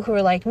of you who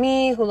are like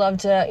me, who love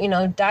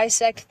to,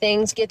 dissect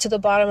things, get to the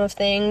bottom of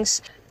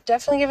things,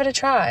 definitely give it a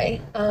try.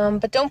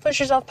 But don't push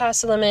yourself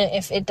past the limit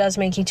if it does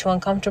make you too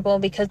uncomfortable,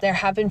 because there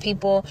have been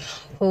people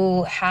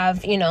who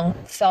have,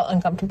 felt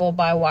uncomfortable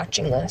by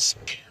watching this.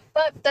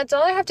 But that's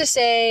all I have to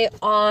say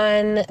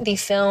on the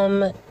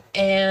film,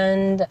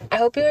 and I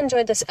hope you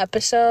enjoyed this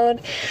episode.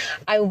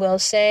 I will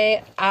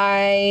say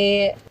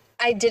I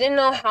didn't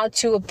know how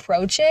to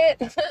approach it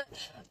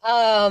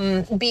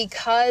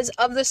because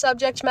of the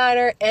subject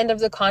matter and of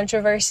the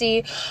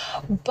controversy,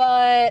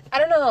 but I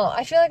don't know.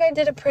 I feel like I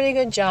did a pretty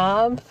good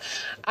job.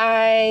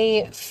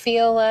 I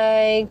feel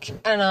like,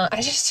 I don't know,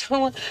 I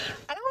don't want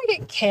to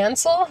get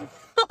canceled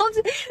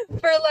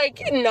for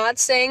not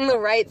saying the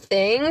right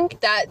thing.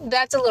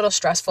 That's a little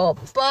stressful,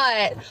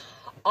 but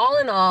all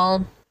in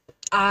all,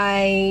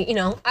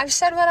 I've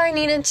said what I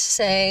needed to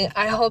say.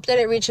 I hope that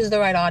it reaches the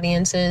right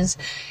audiences,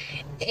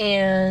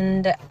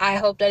 and I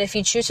hope that if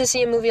you choose to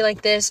see a movie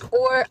like this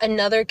or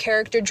another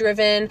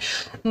character-driven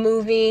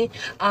movie,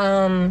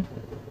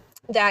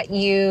 that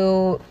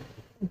you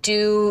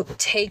do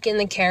take in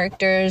the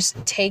characters,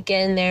 take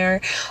in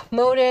their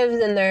motives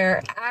and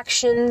their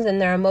actions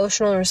and their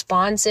emotional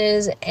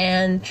responses,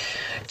 and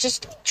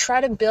just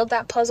try to build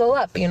that puzzle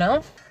up, you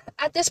know?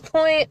 At this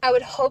point, I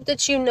would hope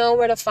that you know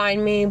where to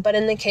find me, but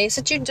in the case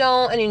that you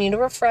don't and you need a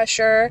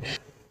refresher,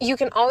 you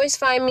can always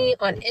find me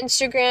on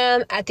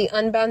Instagram at the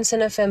Unbound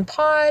Cinefem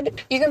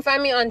Pod. You can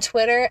find me on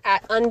Twitter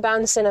at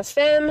Unbound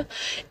Cinefem,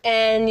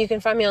 and you can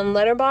find me on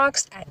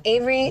Letterboxd at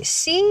Avery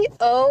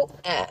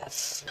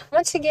COF.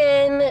 Once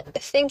again,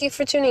 thank you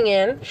for tuning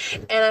in,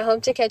 and I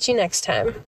hope to catch you next time.